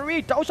လေးအဲ့မှာ Curry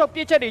တောက်လျှောက်ပြ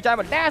စ်ချက်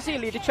တွေကြမှာ last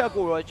လေးတစ်ချက်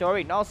ကိုတော့ကျွန်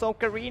တော်နောက်ဆုံး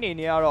Curry နေ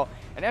နေကတော့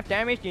NF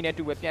damage နေ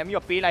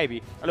နဲ့တူပဲပြန်ပြီးတော့ပေးလိုက်ပြီ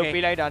အဲ့လို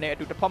ပေးလိုက်တာနဲ့အ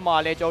တူတစ်ဖက်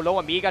မှာလည်းကျွန်တော်လုံး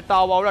ဝ Mega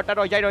Tower တော့တော်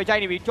တော်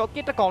ရိုက်နေပြီကျွန်တော်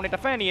kit တစ်ကောင်နဲ့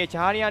defend နေ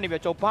တဲ့ဂျားတွေ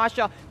ကနေပြီးကျွန်တော်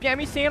Basha ပြန်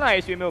ပြီးဆင်းလာ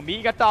ရေးဆိုရင်မျိုး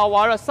Mega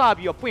Tower တော့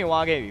စပြီးတော့ပွင့်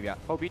သွားခဲ့ပြီဗျ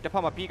ဟုတ်ပြီတစ်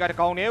ဖက်မှာ Mega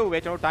တစ်ကောင်နဲ့ကိုပဲ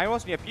ကျွန်တော်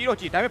Dynros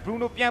နဲ့ပြေးတော့ကြည့်ဒါပေမဲ့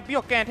Bruno ပြန်ပြီး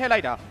တော့ကန်ထည့်လို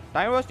က်တာ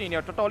Dynros နေ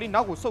နဲ့တော်တော်လေး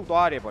နောက်ကိုဆုတ်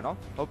သွားရတယ်ပေါ့နော်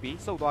ဟုတ်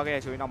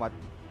ပြီဆုတ်သွားခဲ့ဆိုရင်နောက်မှာ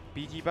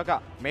BG ဘက်က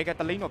Mega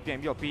တလိန်းတော့ပြန်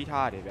ပြီးတော့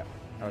ပေးထားရတယ်ဗျ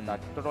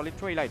အဲ့ဒါတော်တော်လေး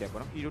trade လိုက်တယ်ပေါ့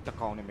နော် hero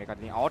တစ်ကောင်နဲ့ Mega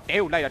တင်းအော်တဲ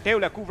ကိုလိုက်တာတဲ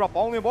ကိုလည်း Cobra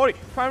ပေါင်းဝင်ဘောတွေ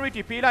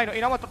Tranrate ပေးလိုက်တော့အိ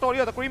မ်နောက်မှာတော်တော်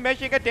လေးတော့ the green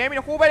machine က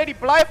damage ဟိုဘက်လေးဒီ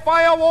blind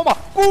firewall မှာ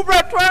Cobra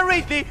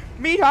Tranrate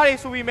လေးမိထား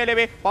တယ်ဆိုပြီးမဲ့လ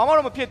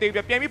ည်းပဲဘာမှတော့မဖြစ်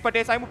သေးဘူးပြန်ပြီး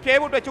ပတ်တဲဆိုင်မှုဖြဲ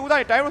ဖို့အတွက်ကြိုး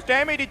စားတယ် Dynros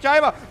damage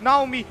တွေကြားမှာ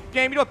Naomi ပြ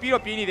န်ပြီး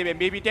တော့ပြေးနေတယ်ပဲ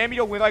maybe damage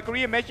တော့ဝင်သွား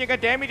Green machine က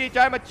damage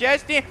တွေကြားမှာ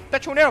Justin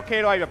တချုံနဲ့တော့ခဲ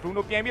သွားပြီ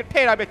Bruno ပြန်ပြီး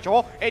ထည့်ထားပြီ Jaw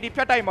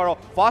အဲ့ဒီဖြတ်တိုက်မှာတော့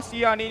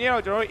Vasia အနေနဲ့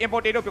တော့ကျွန်တော်တို့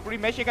imported တော့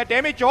Green machine က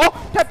damage Jaw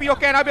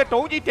ထပ်ပြီးတော့ကန်ထားပြီ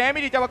ဒုံးကြီး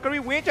damage တွေကြားမှာ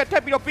Green win ချက်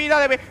ထပ်ပြီးတော့ပေး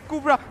ထားတယ်ပဲ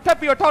Cobra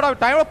ထပ်ပြီးတော့ထောက်ထား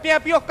Dynros ပြန်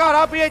ပြီးတော့ကာ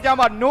ထားပေး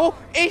တဲ့ကြားမှာ no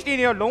HD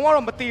နေတော့လုံး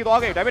ဝတော့မ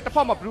တည်သွားခဲ့ဘူးဒါပေမဲ့တစ်ဖ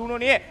က်မှာ Bruno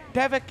နဲ့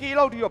David K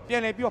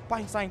လောက်ပြီးတော့ပြန်လည်ပြီးတော့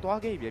ပိုင်ဆိုင်သွား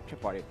ခဲ့ပြီဖြစ်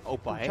ပါ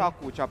တယ်ဟုတ်ပါတယ်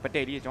ကိုချပတ်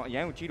တဲလေးကျွန်တော်အရ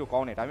န်ကိုကြီးလို့ကော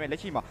င်းတယ်ဒါပေမဲ့လက်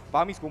ရှိမှာ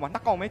Burmese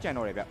ကိုမှနှစ်ကောင်ပဲ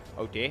ကြံတော့တယ်ဗျ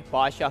ဟုတ်တယ်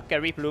Basha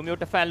carry ဘယ်လိုမျိုး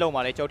defend လုပ်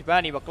မှာလဲကျွန်တော်ဒီ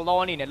ဘက်ကနေ claw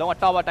အနေနဲ့လုံးဝ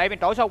tower diving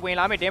တောက်လျှောက်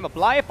ဝင်လာမယ်တဲမှာ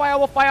blind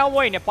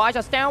firewall နဲ့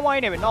Basha stand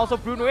wide နဲ့ပဲနောက်ဆုံး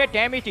Bruno ရဲ့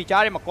damage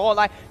တွေကြားထဲမှာ call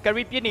line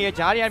carry ပြစ်နေ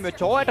တဲ့ကြားထဲကနေမျိုး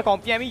jaw ရဲ့တစ်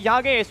ကောင်ပြန်ပြီးရ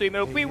ခဲ့ရဆိုရင်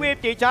မျိုး quick wave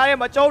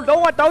တွေကြားထဲမှာ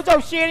ကျွန်တော်လုံးဝတောက်လျှော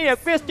က်ရှင်းနေတဲ့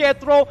crystal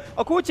throw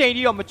အခုချိန်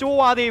ကြီးတော့မကြိုး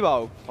ဝါးသေးပါ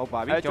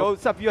ဘူးဟုတ်ပါပြီ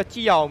ကျွန်တော်ဆက်ပြီးတော့ကြ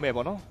ည့်အောင်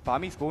မယ်ပေါ့နော်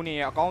Burmese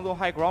ကိုနေအကောင်းဆုံး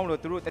high ground လို့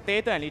သူတို့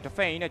တဲတန်လေး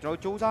defend နဲ့ကျွန်တော်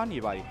စူးစ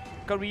မ်းနေပါပြီ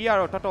career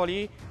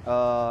ကတော့တော်တော်လေး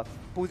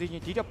position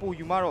ဒီတက်ပို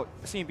ယူမှတော့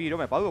အဆင်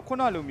ပြေတော့မယ်ဘာလို့ခု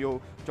နလို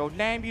မျိုးကျွန်တော်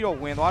လှ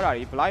မ်းပြီးတော့ဝင်သွားတာ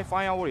တွေ blind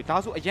firewall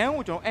တွေဒါဆိုအရန်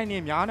ကိုကျွန်တော်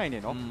အနေများနိုင်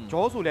တယ်နော်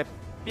jaw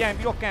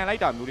ဆိုလဲပြန်ပြီးတော့ကန်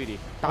လိုက်တာမျိုးလေးတွေ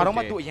ဒါတော့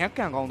မှသူအရန်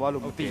ကန်ကော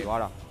င်းသွားလို့မသိသွား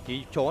တာဒီ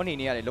jaw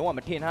အနေနဲ့ကလည်းလုံးဝ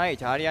မထင်ထားတဲ့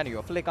ဂျားတွေကနေ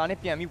ရော flicker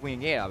နဲ့ပြန်ပြီးဝင်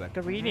ခဲ့တာပဲ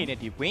career အနေနဲ့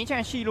ဒီ win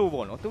chance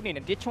ရှိလို့ပေါ့နော်သူအနေ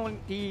နဲ့ဒီချွန်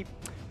ဒီ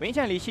win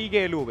chance လေးရှိ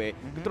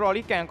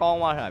ခဲ့လို့ပဲတော်တော်လေးကန်ကော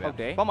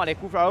င်းသွားတာဗျဘာမှလည်း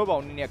Kufra တို့ပေါ့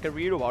အနေနဲ့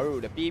career တို့ဘာလို့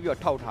လည်းပြေးပြီးတော့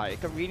ထောက်ထားတယ်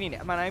career အနေနဲ့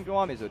အမှန်တို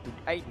င်းပြောရမယ်ဆိုသူ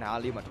အဲ့နား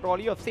လေးမှာတော်တော်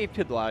လေးတော့ safe ဖြ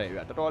စ်သွား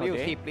တယ်ဗျတော်တော်လေးကို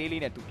safe play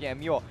လေးနဲ့သူပြန်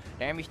ပြီးတော့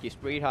damage တွေ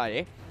spray ထားတ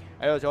ယ်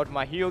အဲ့တော့ကျွန်တော်ဒီ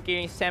မှာ hero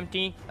killing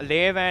 17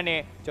 11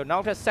နဲ့ကျွန်တော်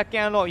နောက်ထပ်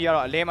second law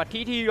ရတော့အလဲ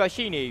မှာထီးထီးရ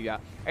ရှိနေပြီဗျ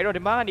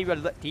အဲ့တော့ဒီမှာ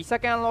ကနေပြီးဒီ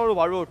second law တို့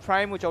ဘာလို့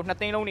try မှုကျွန်တော်နှစ်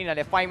သိန်းလုံးနေနဲ့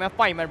လဲ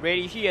 5 man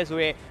ready ရှိရ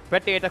ဆိုရဲ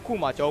battle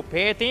တစ်ခုမှာကျွန်တော်ဘ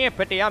ယ်အတင်းရဲ့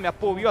battle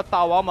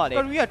ရများပို့ပြီးတော့တာဝါမှာလဲ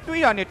career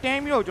တွေးတာနဲ့တ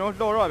န်းပြီးတော့ကျွန်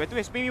တော်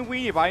လှော်တော့ပဲသူ့ spinning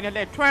wheel တွေဘာတွေ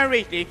နဲ့လဲ trend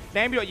rate တွေလ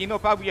မ်းပြီးတော့ရင်တော့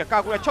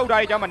ပောက်ပြီးကာကူရချုပ်ထား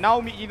တဲ့ကြောင့်မှာ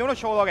Naomi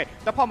ရင်တော့ရှော့သွား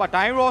ခဲ့တစ်ဖက်မှာ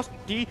Dynros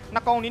ဒီနှ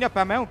စ်ကောင်လေးနဲ့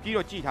Batman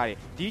ကိုပြီးတော့ကြည့်ထားတယ်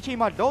ဒီအချိန်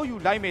မှာ low ယူ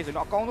လိုက်မယ်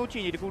ဆိုတော့အကောင်းဆုံး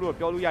ချိန်ကြီးတစ်ခုတော့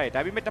ပြောလို့ရတယ်ဒါ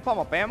ပေမဲ့တစ်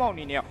ဖက်မှာ Batman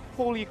အနေနဲ့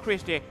Holy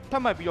Crystal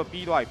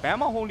ထပ်မှတ်ပြီးတော့ပြီးသွားပြီ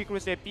Batman Holy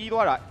Crystal ပြီး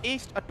သွားတာ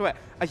ace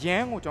အတွက်အ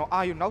ရန်ကို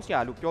ကျွန်တော်အာယူနောက်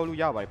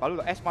ဆရာလို့ပြောလို့ရပါ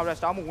တယ်ဘာလို့လဲ Esmeralda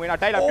Star မှုဝင်လာ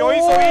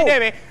တိုက်လာပြောရေးဆိုရင်းနဲ့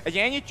ပဲအရ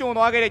န်ကြီးကျုံ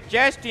သွားခဲ့တဲ့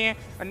Justin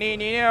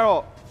အနေနဲ့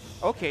တော့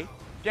okay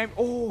ပြန်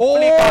အိုး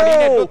play ပါ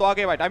လေးနဲ့လွတ်သွား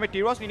ခဲ့ပါဒါပေမဲ့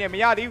Deros နေနဲ့မ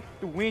ရသေး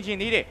ဘူးသူဝင်ကျင်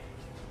သေးတယ်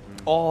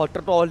အော်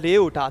တော်တော်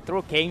လေးကိုဒါသူ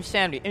တို့ game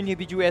sense တွေ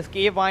individual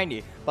skill point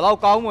တွေဘယ်တော့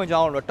ကောင်း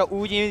ဝင်ကြအောင်တော့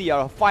တဦးချင်းစီ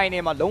ကတော့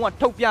final မှာလုံးဝ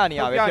ထုတ်ပြနေ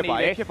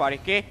ရပဲဖြစ်ပါတယ်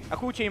ကဲ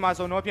အခုချိန်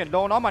မှာဆိုတော့ဖြ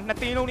င့်လော်တော့မှာနှစ်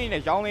သိန်းလုံးလေး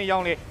နဲ့ရော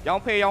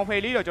င်းဖ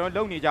ယ်လေးတော့ကျွန်တော်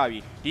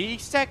လုံနေကြပြီဒီ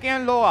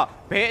second law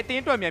ကဘယ်အတ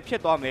င်းအတွက်မြန်ဖြ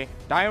စ်သွားမလဲ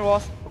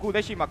Dynros အခုလ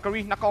က်ရှိမှာ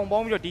Curry နှစ်ကောင်ပေါ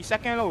င်းပြီးတော့ဒီ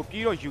second law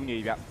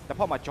ကိုပြီးတော့ယူနေပြီဗျတစ်ဖ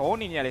က်မှာ Jaw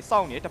အနေနဲ့လည်း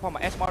စောင့်နေတယ်တစ်ဖက်မှာ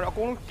Esmeralda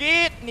အကုန်လုံး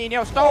kit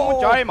အနေနဲ့ Star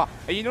ကိုကြားထဲမှာ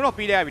အရင်တော့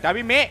ပြီးလိုက်ရ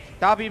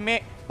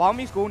ပြီဒါပေမဲ့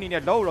Burmese ကိုအနေ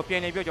နဲ့လောတော့ပြ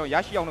န်နေပြီးတော့ကျွန်တော်ရ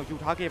ရှိအောင်လို့ယူ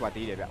ထားခဲ့ပါ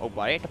သေးတယ်ဗျဟုတ်ပါ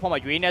တယ်တစ်ဖက်မှာ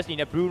Uranus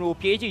အနေနဲ့ Bruno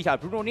ပြေးကြည့်ချာ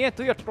Bruno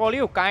နဲ့သူရတော်တော်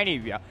လေးကိုကိုင်းနေ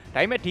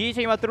ပြီဗျဒါပေမဲ့ဒီ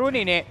အချိန်မှာသူတို့အ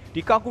နေ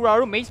နဲ့ဒီ Kakura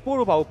တို့ Main Sport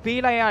တို့ဘာ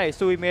ကိုပေးလိုက်ရ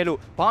တယ်ဆိုပေမဲ့လို့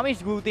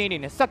Burmese ကိုအသင်း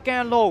အနေနဲ့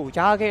second law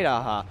ကိုကြားခဲ့တာ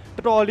ဟာ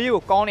တော်တော်လေးကို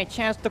ကောင်းတဲ့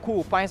chance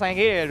တစ်ခုကိုပိုင်ဆိုင်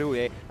ခဲ့တယ်လို့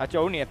လေ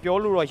ကျွန်တော်တို့အနေ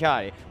နဲ့ပြောလို့တော့ရ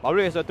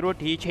တယ်ဘာလို့လဲဆိုတော့သူတို့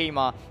ဒီအချိန်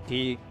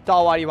မှာဒီ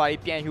tower တွေဘာတွေ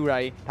ပြန်ယူတာ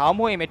တွေဒါမှမ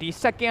ဟုတ်ရင်ဒီ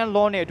second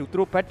law နဲ့အတူသူ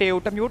တို့ battle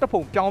ကိုတစ်မျိုးတစ်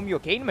ပုံပြောင်းပြီး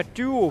တော့ game မှာ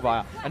2 over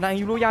အနိုင်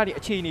ယူလို့ရတဲ့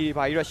အခြေအနေတွေ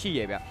ဘာတွေတော့ရှိ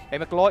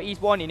ရဗျဒါပေမဲ့ Claw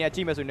Esports အနေနဲ့ကြ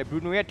ည့်မယ်ဆိုရင်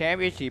Bruno ရဲ့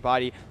damage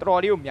တွေဘာတွေတော်တော်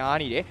လေးကိုများ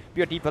နေ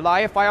တယ်ပြီးတော့ဒီ Bala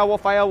ရဲ့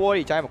firewall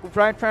တွေကြားမှာ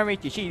Prime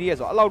damage ရှိသေး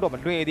ရဆိုတော့အဲ့လောက်တော့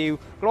မလွယ်သေးဘူး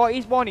Claw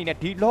Esports အနေနဲ့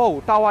ဒီ law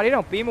ကို tower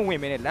တွေတော့ပေးမဝင်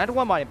မင်းနဲ့ land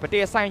 1မှာဗ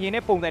တဲဆိုင်ရင်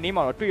တဲ့ပုံစံ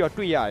လေးမှာတော့တွေ့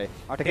ရတယ်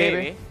တက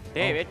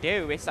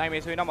ယ်ပဲဆိုင်မ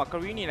ယ်ဆိုရင်တော့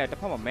Career နေလည်း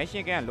တစ်ဖက်မှာ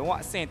Mansion ကန်လုံးဝ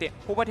အဆင့်တက်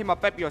ဟိုဘက်ထဲ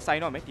မှာပက်ပြီးတော့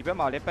ဆိုင်တော့မယ်ဒီ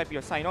ဘက်မှာလည်း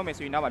ပက်ပြီးတော့ဆိုင်တော့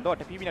မယ်ဆိုရင်တော့ lot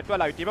တဖြည်းဖြည်းနဲ့တွက်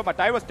လာပြီးဒီဘက်မှာ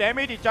Dynros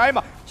damage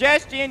တွေကြားမှာ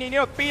Jazz ချ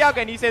င်းနေတော့ပေးရက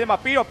န်ဒီဆဲ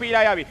မှာပြီးတော့ပေး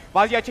လိုက်ရ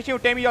ပြီဘာစီကချစ်ချ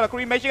င်းကိုတင်းပြီးတော့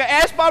Green Magic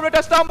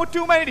Asparagus Star မှု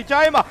2 minute ဒီ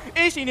ကြားမှာ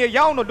AC နေ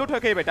ရအောင်လို့လွတ်ထွ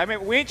က်ခဲ့ပဲဒါပေမဲ့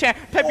Win Chan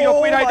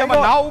ထပ်ပြီးတော့ပေးလိုက်ကြမှာ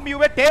နောက်ဦးမျိုး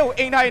ပဲတဲ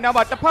ကိုအိမ်ထားရင်နောက်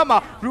မှာတစ်ဖက်မှာ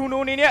Bruno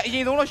အနေနဲ့အရ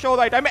င်ဆုံးတော့ short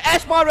သွားတယ်ဒါပေမဲ့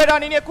Asparagus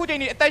အနေနဲ့အခုချိန်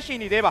နေအသက်ရှင်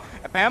နေ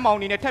သေးပါဘန်းမောင်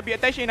အနေနဲ့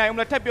ထပ်ပြီးအသက်ရှင်နိုင်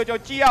အောင်လည်းထပ်ပြီးတော့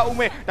ကြည့်ရ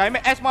အောင်မယ်ဒါပေ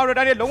မဲ့ Asparagus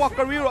နဲ့လုံးဝ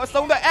career ကိုအ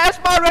ဆုံးသတ်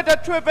Asparagus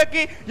triple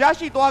kill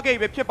ရရှိသွား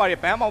ခဲ့ပြီဖြစ်ပါ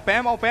တယ်ဘန်းမော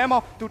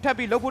င်သူ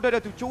ထပ်ပြီးလှုပ်ဖို့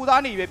တက်သူစူး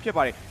စမ်းနေ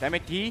ပြီဖြစ်ပါတယ်ဒါပေ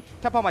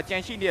မဲ့ဒီထပ်ဖက်မှာ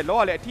ကြံရှိနေတဲ့လော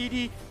ကလည်းအ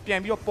ထီးထီးပြ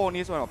န်ပြီးတော့ပေါ်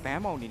နေဆိုတော့ဘ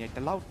န်းမောင်အနေနဲ့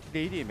ဒီ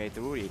လောက်လေး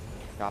တွေပဲသူတို့တွေ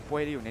ဒါ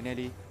ပွဲလေးကိုနည်းန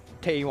ည်းလေး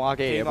ထိန်သွား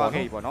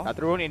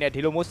ခဲ့ပေါ့နော်သူတို့အနေ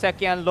နဲ့ဒီလိုမျိုး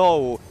second law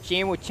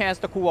ကိုရှင်းဖို့ chance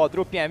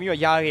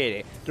တစ်ခုတော့သူတို့ပြန်ပြီးတော့ရခဲ့တ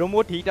ယ်သူတို့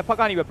မျိုးဒီတစ်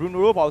ဖက်ကနေပဲ Bruno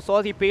တို့ဘာလို့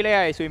saucy ပေးလိုက်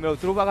ရဆိုရင်မျိုး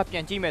သူတို့ဘက်ကပြ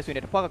န်ကြည့်မယ်ဆိုရ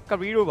င်တစ်ဖက်က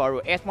career တို့ဘာ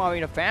လို့ Esma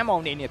နဲ့ fan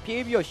မောင်နေနဲ့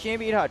ပြေးပြီးတော့ရှ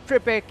င်းပေးထား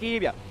triple kill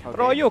ဗျ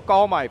တော်ရုပ်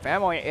ကောင်းပါပြီ fan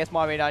မောင်ရဲ့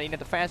Esma နဲ့အနေနဲ့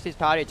defensive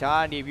ထားတဲ့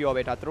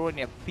ဂျာနေပြီးတော့ပဲဒါသူတို့အ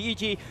နေနဲ့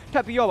BG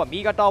ထပ်ပြီးတော့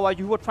Mega Tower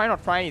you were trying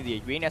နေသေး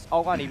UNS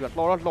အောက်ကနေပြီး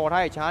တော့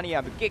လှော်ထားတဲ့ဂျာနေရ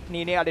kick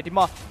နေနဲ့လ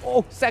ည်းဒီမှာ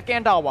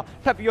second tower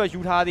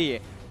ထပ်ပြီးတော့ယူထား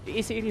သေးရဲ့ဒီ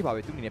အစီအ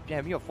လေးပါပဲသူအနေ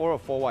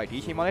နဲ့ပြန်ပြီးတော့ forward ဒီ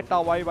အချိန်မှာလည်း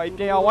tower ပဲ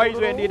ပြန်ရဝို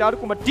င်းဆိုရင် data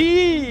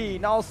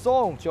တခုမှဒီနောက်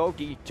ဆုံး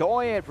ကျော်ဒီ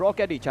joy ရဲ့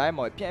rocket တွေဂျိုင်း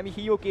မှာပြန်ပြီး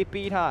hero k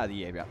ပေးထားရသေး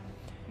ရဲ့ဗျ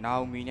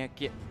Naomi နဲ့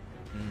kit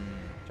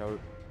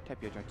ကျွန်တော်ထပ်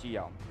ပြီးကျွန်တော်ကြည့်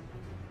ရအောင်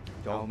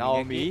ကျွန်တော်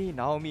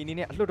Naomi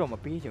အနေနဲ့အလွတ်တော့မ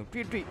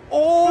ပေးချင်တွေ့ဖ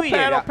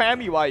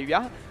မ်းမိသွားပြီ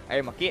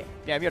ဗျာအဲ့မှာ kit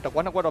ပြန်ပြီးတော့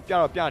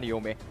တစ်ခွက်တော့ပြနေအော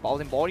င်ပဲဘောင်း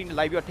စင် body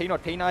နဲ့လိုက်ပြီးတော့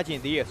ထိန်းထားခြ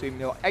င်းသေးရဲ့ဆို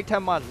ရင်မျိုးအဲ့ထ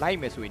က်မှ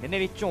လိုက်မယ်ဆိုရင်နည်း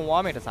နည်း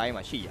လေးကျွံသွားမယ်ဒီဇိုင်း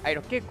မှာရှိ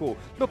အဲ့တော့ kit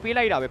ကိုလွတ်ပေး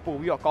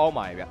လိုက်တာပဲပို့ပြီးတော့ကော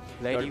င်းပါတယ်ဗျ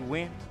Lady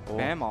Win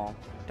ဘန်း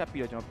မောင်တက်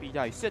ပြီးတော့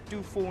ကျွန်တော်ပြီးကြပြီ set to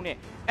 4နဲ့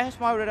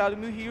Asparagus လူ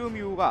မျိုး hero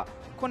မျိုးက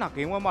ခုန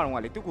game 1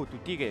မှာတော့လေသူ့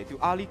ကိုသူတီးခဲ့တယ်သူ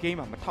early game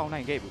မှာမထောင်နို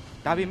င်ခဲ့ဘူး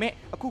ဒါပေ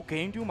မဲ့အခု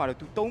game 2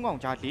မှာတော့သူ3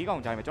កောင်ကြား4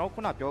កောင်ကြားမှာ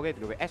ကျွန်တော်ခုနပြောခဲ့သ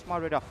လိုပဲ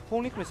Asparagus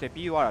Holy Crystal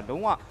ပြီးသွားတာ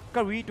လုံးဝ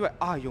career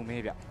အတွက်အာယုံပဲ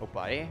ဗျဟုတ်ပါ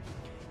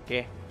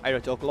တယ်ကဲအဲ့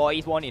တော့ကျွန်တော် Claw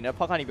Esports အနေနဲ့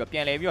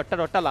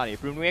ဖက်ခါနေပြီးပြန်လဲပြီးတော့တက်လာနေ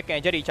Bruno ရဲ့က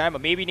န်ချက်တွေချိုင်းမှာ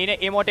maybe နေနဲ့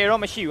immortal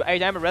တော့မရှိဘူးအဲ့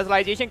ချိုင်းမှာ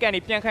resolution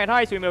ကန်တွေပြန်ခံ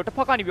ထားရဆိုရင်တော့တစ်ဖ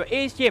က်ကနေပြီး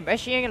ace ရဲ့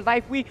machine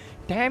life we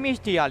damage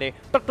တွေကလည်း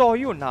တော်တော်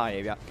ကြီးကိုနာရ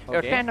ယ်ဗျ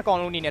အဲ့တော့10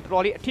ကောင်လုံးအနေ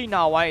နဲ့တော်တော်လေး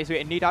အထိနာဝိုင်းဆို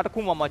ရင်အနေထားတစ်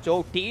ခုမှ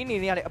ကျွန်တော်ဒီအနေ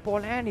နဲ့ကလည်း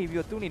အပေါ်လ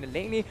န်းနေပြီးတော့သူ့အနေနဲ့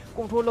lane လေး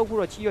control လုပ်ဖို့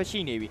တော့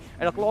ရှိနေပြီ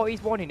အဲ့တော့ Claw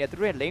Esports အနေနဲ့သူ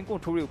တို့ရဲ့ lane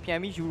control တွေကိုပြန်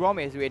ပြီးယူရမ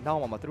ယ်ဆိုရင်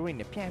နောက်မှာသူတို့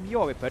အနေနဲ့ပြန်ပြီး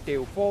တော့ပဲ battle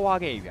ကို forward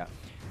ခဲ့ပြီဗျ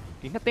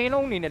ဒီနှစ်သိ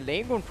န်းလုံးအနေနဲ့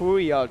lane control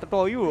တွေကတော်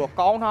တော်ကြီး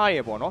ကိုကောင်းထား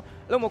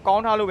ရယ်ပေါ့နော်အဲ့လိုမ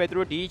ကောင်း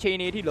ထားလို့ပဲသူတို့ဒီအ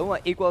ချိန်နေအထိလုံးဝ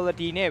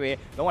equality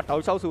နဲ့ပဲလုံးဝ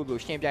တောက်လျှောက်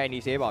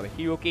ဆိုလို့ရှင်ပြိုင်နေသေးပါပဲ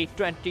Hero K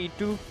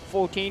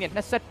 22-14 နဲ့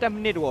27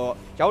 minute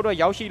တော့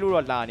ရောက်ရှိလို့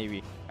တော့လာနေ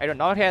ပြီအဲ့တော့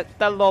နောက်ထပ်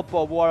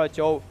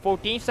တက်လော့ပေါ်ပေါ်တော့ကျွန်တော်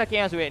14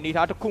 second ဆိုရင်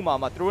အနေထား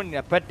တစ်ခုမှသူတို့အနေ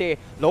နဲ့ battle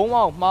လုံး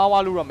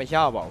ဝမှားသွားလို့တော့မ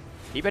ရပါဘူး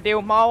ဒီ battle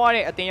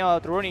ကိုမှားသွားတဲ့အတင်းရော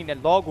သူတို့အနေနဲ့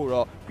log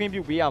ကိုတော့ခွင့်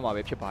ပြုပေးရမှာ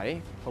ပဲဖြစ်ပါ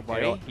တယ်ဟုတ်ပါတ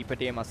ယ်ဒီ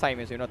battle မှာစိုက်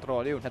မယ်ဆို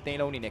ရင်တော့တော်တော်လေးကိုနှစ်သိန်း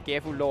လုံးအနေနဲ့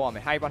careful လုပ်ရမ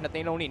ယ် hyper နှစ်သိ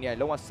န်းလုံးအနေ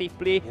နဲ့လုံးဝ safe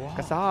play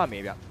ကစားရမ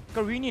ယ်ဗျ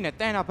Career အနေနဲ့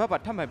တန်တာဘက်ပါ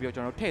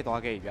ထပ်မှတ်ပြီးတော့ကျွန်တော်ထည့်သွား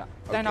ခဲ့ပြီဗျ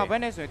တန်တာဘ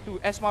က်နဲ့ဆိုရင်သူ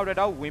Asparagus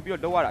ကိုဝင်ပြီးတော့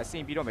လောက်ရတာအဆ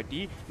င်ပြီးတော့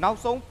မယ်ဒီနောက်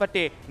ဆုံး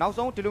battle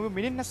နောက်ဆုံးဒီလို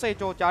မျိုးမိနစ်20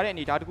ကျော်ကြာတဲ့အ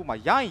နေအထားတစ်ခုမှာ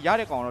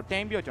ရတဲ့ကောင်တော့တ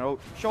န်းပြီးတော့ကျွန်တော်တို့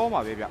show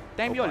မှာပဲဗျတ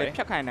န်းပြီးတော့လ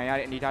ည်းဖြတ်ခံနိုင်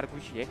ရတဲ့အနေအထားတစ်ခု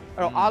ရှိတယ်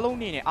အဲ့တော့အားလုံး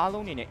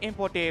အနေနဲ့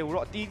importer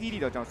ကိုတော့အတီးကြီးတွေ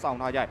တော့ကျွန်တော်စော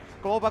င့်ထားကြတယ်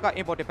Claw ဘက်က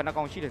importer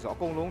ဘယ်နှကောင်ရှိလဲဆိုတော့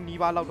အကုန်လုံးနီး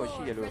ပါးလောက်တော့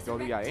ရှိတယ်လို့ပြော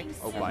လို့ရတယ်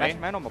ဟုတ်ပါတယ်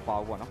matchman တော့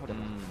မပါဘူးပေါ့နော်ဟုတ်တယ်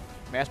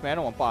matchman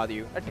တော့မပါသေး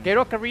ဘူးတ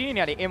ကယ်တော့ career နေ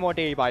ရာတွေ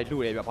immortal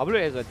တွေပါလို့တယ်ဗျဘာဖြစ်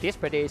လို့လဲဆိုတော့ this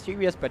battle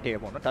serious battle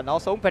ပေါ့နော်ဒါ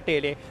နောက်ဆုံး battle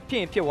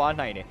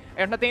လေးဖြစ်သွားနိုင်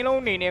တယ်အဲ့နှစ်သိ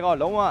န်းလုံးအနေနဲ့က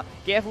လုံးဝ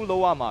careful လု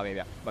ပ်ရမှာပဲ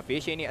ဗျ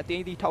မဖေးရှင်နေအတ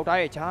င်းကြီးထောက်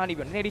ထားရဲ့ဂျားနေ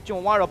ပြီးနည်းနည်း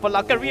လေးကျွံသွားတော့ပ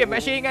လာ career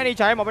machine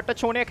ကန်နေဂျားမှာပဲ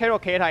တချုံနဲ့ခဲတော့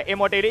ခဲထား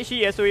immortal လေးရှိ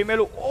ရဲဆိုရင်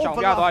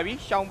မဲ့လို့ရှောင်ပြသွားပြီ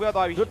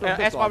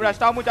Asparagus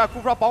Star မှုကြ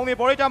Kufra ပေါင်းနေ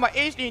ပေါ်ရကြမှာ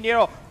HD နေ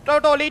တော့တော်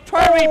တော်လေး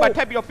trade မှာထ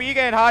ပ်ပြီးတော့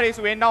ပေးခဲ့ထားတယ်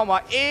ဆိုရင်နောက်မှာ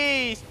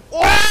ace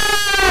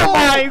oh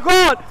my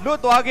god လွတ်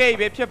သွား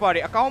ခဲ့ပြီဖြစ်ပါ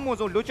တယ်အကောင်းမွန်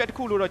ဆုံးလွတ်ချက်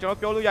တစ်ခုလို့တော့ကျွန်တော်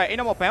ပြောလို့ရတယ်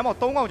အဲ့နောက်မှာဘန်းမောင်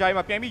3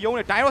កောင်ကြားမှာပြန်ပြီးရုံး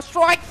တယ် Dino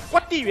Strike ကွ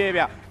တ်တီပဲ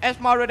ဗျ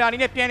Asparagus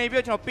အနေနဲ့ပြန်နေပြီး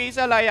တော့ကျွန်တော်ပေး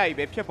ဆက်လိုက်ရပြီ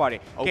ပဲဖြစ်ပါ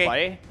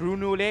တယ်ဟုတ်ပါတယ်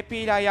Bruno လည်း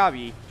ပေးလိုက်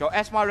ရပြီကျွန်တော်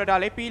Asparagus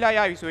လည်းပေးလိုက်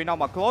ရပြီဆိုရင်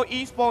နောက်မှာ Claw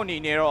Esports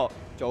အနေနဲ့တော့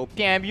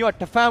ကျွန်တော်ပြန်ပြီးတော့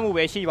defend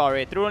မှုပဲရှိပါတော့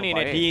တယ်သူတို့အနေ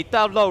နဲ့ဒီ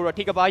top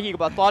လောက်တော့ထိကပါကြီး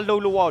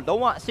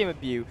ကပါသွားလို့လုံးဝအဆင်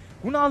မပြေ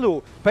ဘူးခုနလို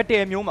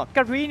battle မျိုးမှာ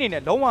career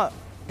အနေနဲ့လုံး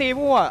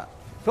ဝတေဖို့က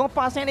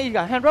percentage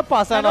က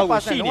 100%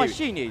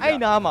 လောက်ရှိနေ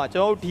အဲ့နားမှာကျွ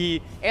န်တော်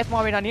ဒီ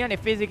Esmeralda နေကနေ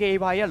physical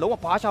ဘာကြီးကလုံးဝ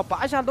ဘာ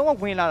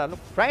ရှာလုံးဝဝင်လာတာ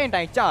right and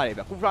time ကြ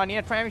တယ်ဗျ Kufra နေ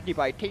နဲ့ traffic ဒီ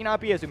ပါထိန်းထား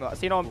ပြည့်ဆိုမျိုးအ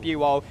စင်းတော့မပြေ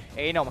ပါ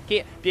ဘူးအဲ့နောက်မှာ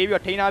kit ပြေးပြီး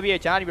တော့ထိန်းထားပြ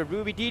ည့်ဂျားနေပြီး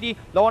Ruby TD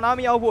လော်နာ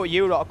မရောက်ဖို့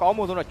အရေးတော့အကော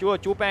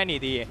င်းဆုံးတော့ကျိုးပန်းနေ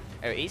သေးရဲ့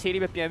အဲ့ AC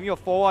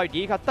လေးပဲပြန်ပြီးတော့ forward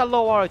ဒီခါ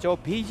တက်လော့ကတော့ကျွန်တော်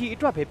BG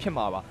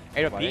အတွက်ပဲဖြစ်မှာပါ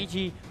အဲ့တော့ BG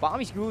ဘာ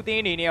မှ screw သင်း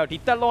အနေနဲ့တော့ဒီ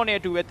တက်လော့နဲ့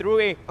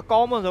အတူပဲသူတို့ရဲ့အကော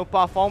င်းဆုံး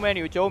performance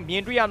တွေကို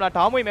ကျွန်တော်မြင်တွေ့ရမလား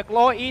ဒါမှမဟုတ်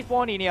Claw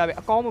Esports အနေနဲ့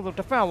ကပဲအကောင်းဆုံး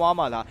defend ဝါ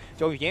မှာလား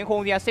ကျွန်တော်ရင်ခု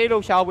န်စရာဆေး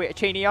လို့ရှားဖို့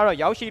အချိန်တွေကတော့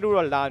ရောက်ရှိလို့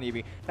တော့လာနေ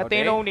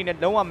ပြီနှစ်သိန်းလုံးအနေနဲ့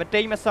လုံးဝမ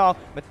တိတ်မဆောက်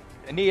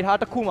အနေထား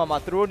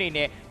တစ်ခုမှသူတို့အနေ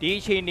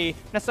နဲ့ဒီအချိန်နေ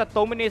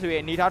23မိနစ်ဆို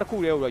ရင်အနေထားတစ်ခု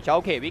လေးကိုတော့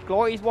ရောက်ခဲ့ပြီ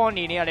Claw Esports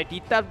အနေနဲ့ကလည်းဒီ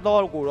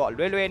တက်လော့ကိုတော့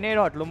လွယ်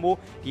နဲ့တော့ဒီလို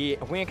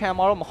မျိုးဒီအ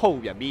ဝင်ခံမှာတော့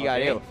မဟုတ်ဘူးဗျမိ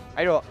ကလေး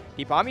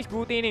အဲ့တော့ဒီ Burmese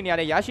Group တင်းနေနေ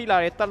ရတဲ့ရရှိလာ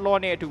တဲ့တက်လော့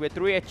နဲ့အတူပဲသူ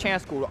တို့ရဲ့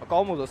chance ကိုတော့အ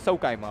ကောင်းဆုံးစုပ်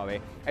ကင်မှာပဲ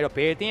အဲ့တော့ဘ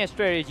ယ်အတင်းရဲ့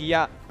strategy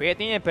ကဘယ်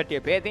အတင်းရဲ့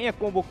battle ဘယ်အတင်းရဲ့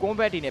combo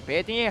combat တွေနဲ့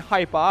ဘယ်အတင်းရဲ့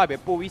hyper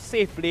ကပဲပို့ပြီး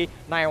safe play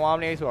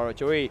နိုင်သွားမလဲ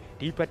ဆိုတော့ကျွန်တော်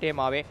ဒီ battle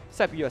မှာပဲဆ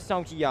က်ပြီးတော့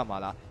စောင့်ကြည့်ရ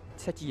မှာလား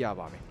ဆက်ကြည့်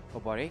ရပါမယ် ဟု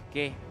တ်ပါတယ်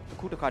ကဲအ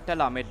ခုတစ်ခါတက်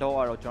လာမဲ့ law က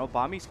တော့ကျွန်တော်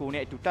Burmese School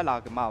နဲ့အတူတက်လာ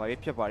မှာပဲ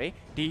ဖြစ်ပါတယ်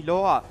ဒီ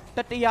law ကတ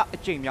တိယအ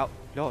ကြိမ်မြောက်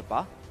law ပါ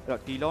အဲ့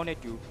တော့ဒီ law နဲ့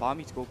တူ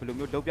Burmese School ဘယ်လို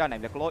မျိုးလုပ်ပြနို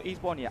င်လဲ Claw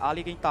Esports နဲ့အား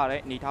လေးကိန်းတာတဲ့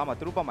အနေထားမှာ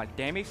သူတို့ဘက်မှာ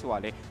damage ဆိုတာ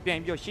လည်းပြန်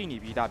ပြီးရှိနေ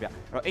ပြီးသားဗျအဲ့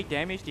တော့အဲ့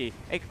damage တွေ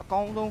အဲ့အ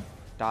ကောင်းဆုံး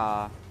ဒါ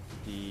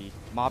ဒီ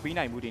မာပြီး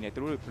နိုင်မှုတွေနဲ့သူ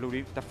တို့ဘယ်လို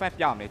defend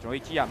ပြမလဲကျွန်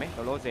တော်ကြည့်ရမယ်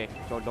လောလောဆယ်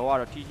ကျွန်တော် law က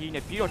တော့ TT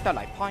နဲ့ပြီးတော့တက်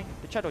လိုက် fine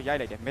တစ်ချက်တော့ရိုက်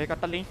လိုက်တယ် mega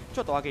တလင်း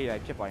ချွတ်သွားခဲ့ရ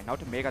ဖြစ်ပါတယ်နောက်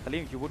ထပ် mega တလ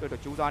င်းယူဖို့အတွ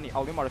က်ကြိုးစားနေ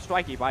အောက်လင်းမှာတော့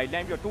strike တွေပါလ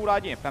မ်းပြီးတော့တိုးလာ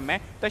ခြင်း Batman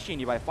တက်ရှင်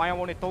နေပါတယ်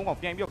firewall နဲ့3កောင်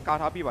ပြန်ပြီးတော့ကာ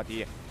ထားပြပါသေး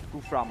တယ်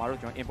Kufra မှာတော့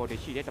ကျွန်တော် import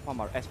ရှိတယ်တစ်ဖက်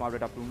မှာတော့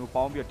Esmeralda Bruno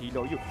ပေါင်းပြီးတော့ဒီ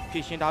လိုယူဖြ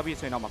ည့်ရှင်းထားပြီး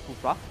ဆိုရင်တော့မှာ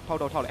Kufra ထော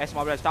က်လဲ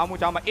Esmeralda Star မှု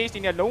ကြားမှာ AC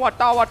နဲ့လုံးဝ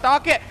tower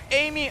target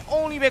aiming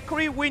only ပဲ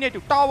Cree win နဲ့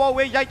တူ tower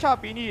ဝဲရိုက်ချ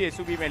ပြီးနေတယ်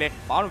ဆိုပြီးမယ်လေ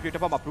ဘာလို့ပြောတ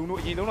စ်ဖက်မှာ Bruno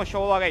အရင်ဆုံးတော့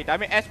short သွားခဲ့ဒါပေ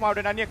မဲ့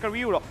Esmeralda နဲ့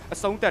Cree ကိုတော့အ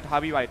ဆုံးသတ်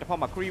ထားပြီးပါတယ်တစ်ဖက်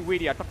မှာ Cree win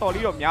တွေကတော်တော်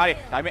လေးတော့များတယ်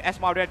ဒါပေမဲ့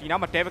Esmeralda ဒီနား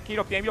မှာ Devil Key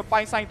တော့ပြန်ပြီးတော့ပို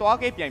င်ဆိုင်သွား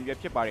ခဲ့ပြန်ပြီး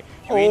ဖြစ်ပါတယ်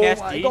Greenness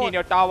ဒီနေ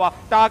တော့ tower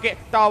target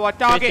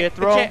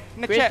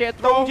နှစ်ချက်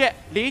3ချက်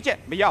4ချက်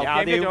မရောက်ပြ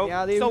န်ပြီးတော့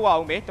စုပ်အော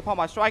င်မယ်တစ်ဖက်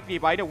မှာ strike တွေ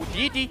ပါတယ်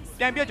DT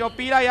ပြန်ပြီးတော့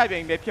ပြီးလိုက်ရပြ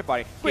န်ပြီဖြစ်ပါတ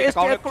ယ်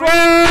Crystal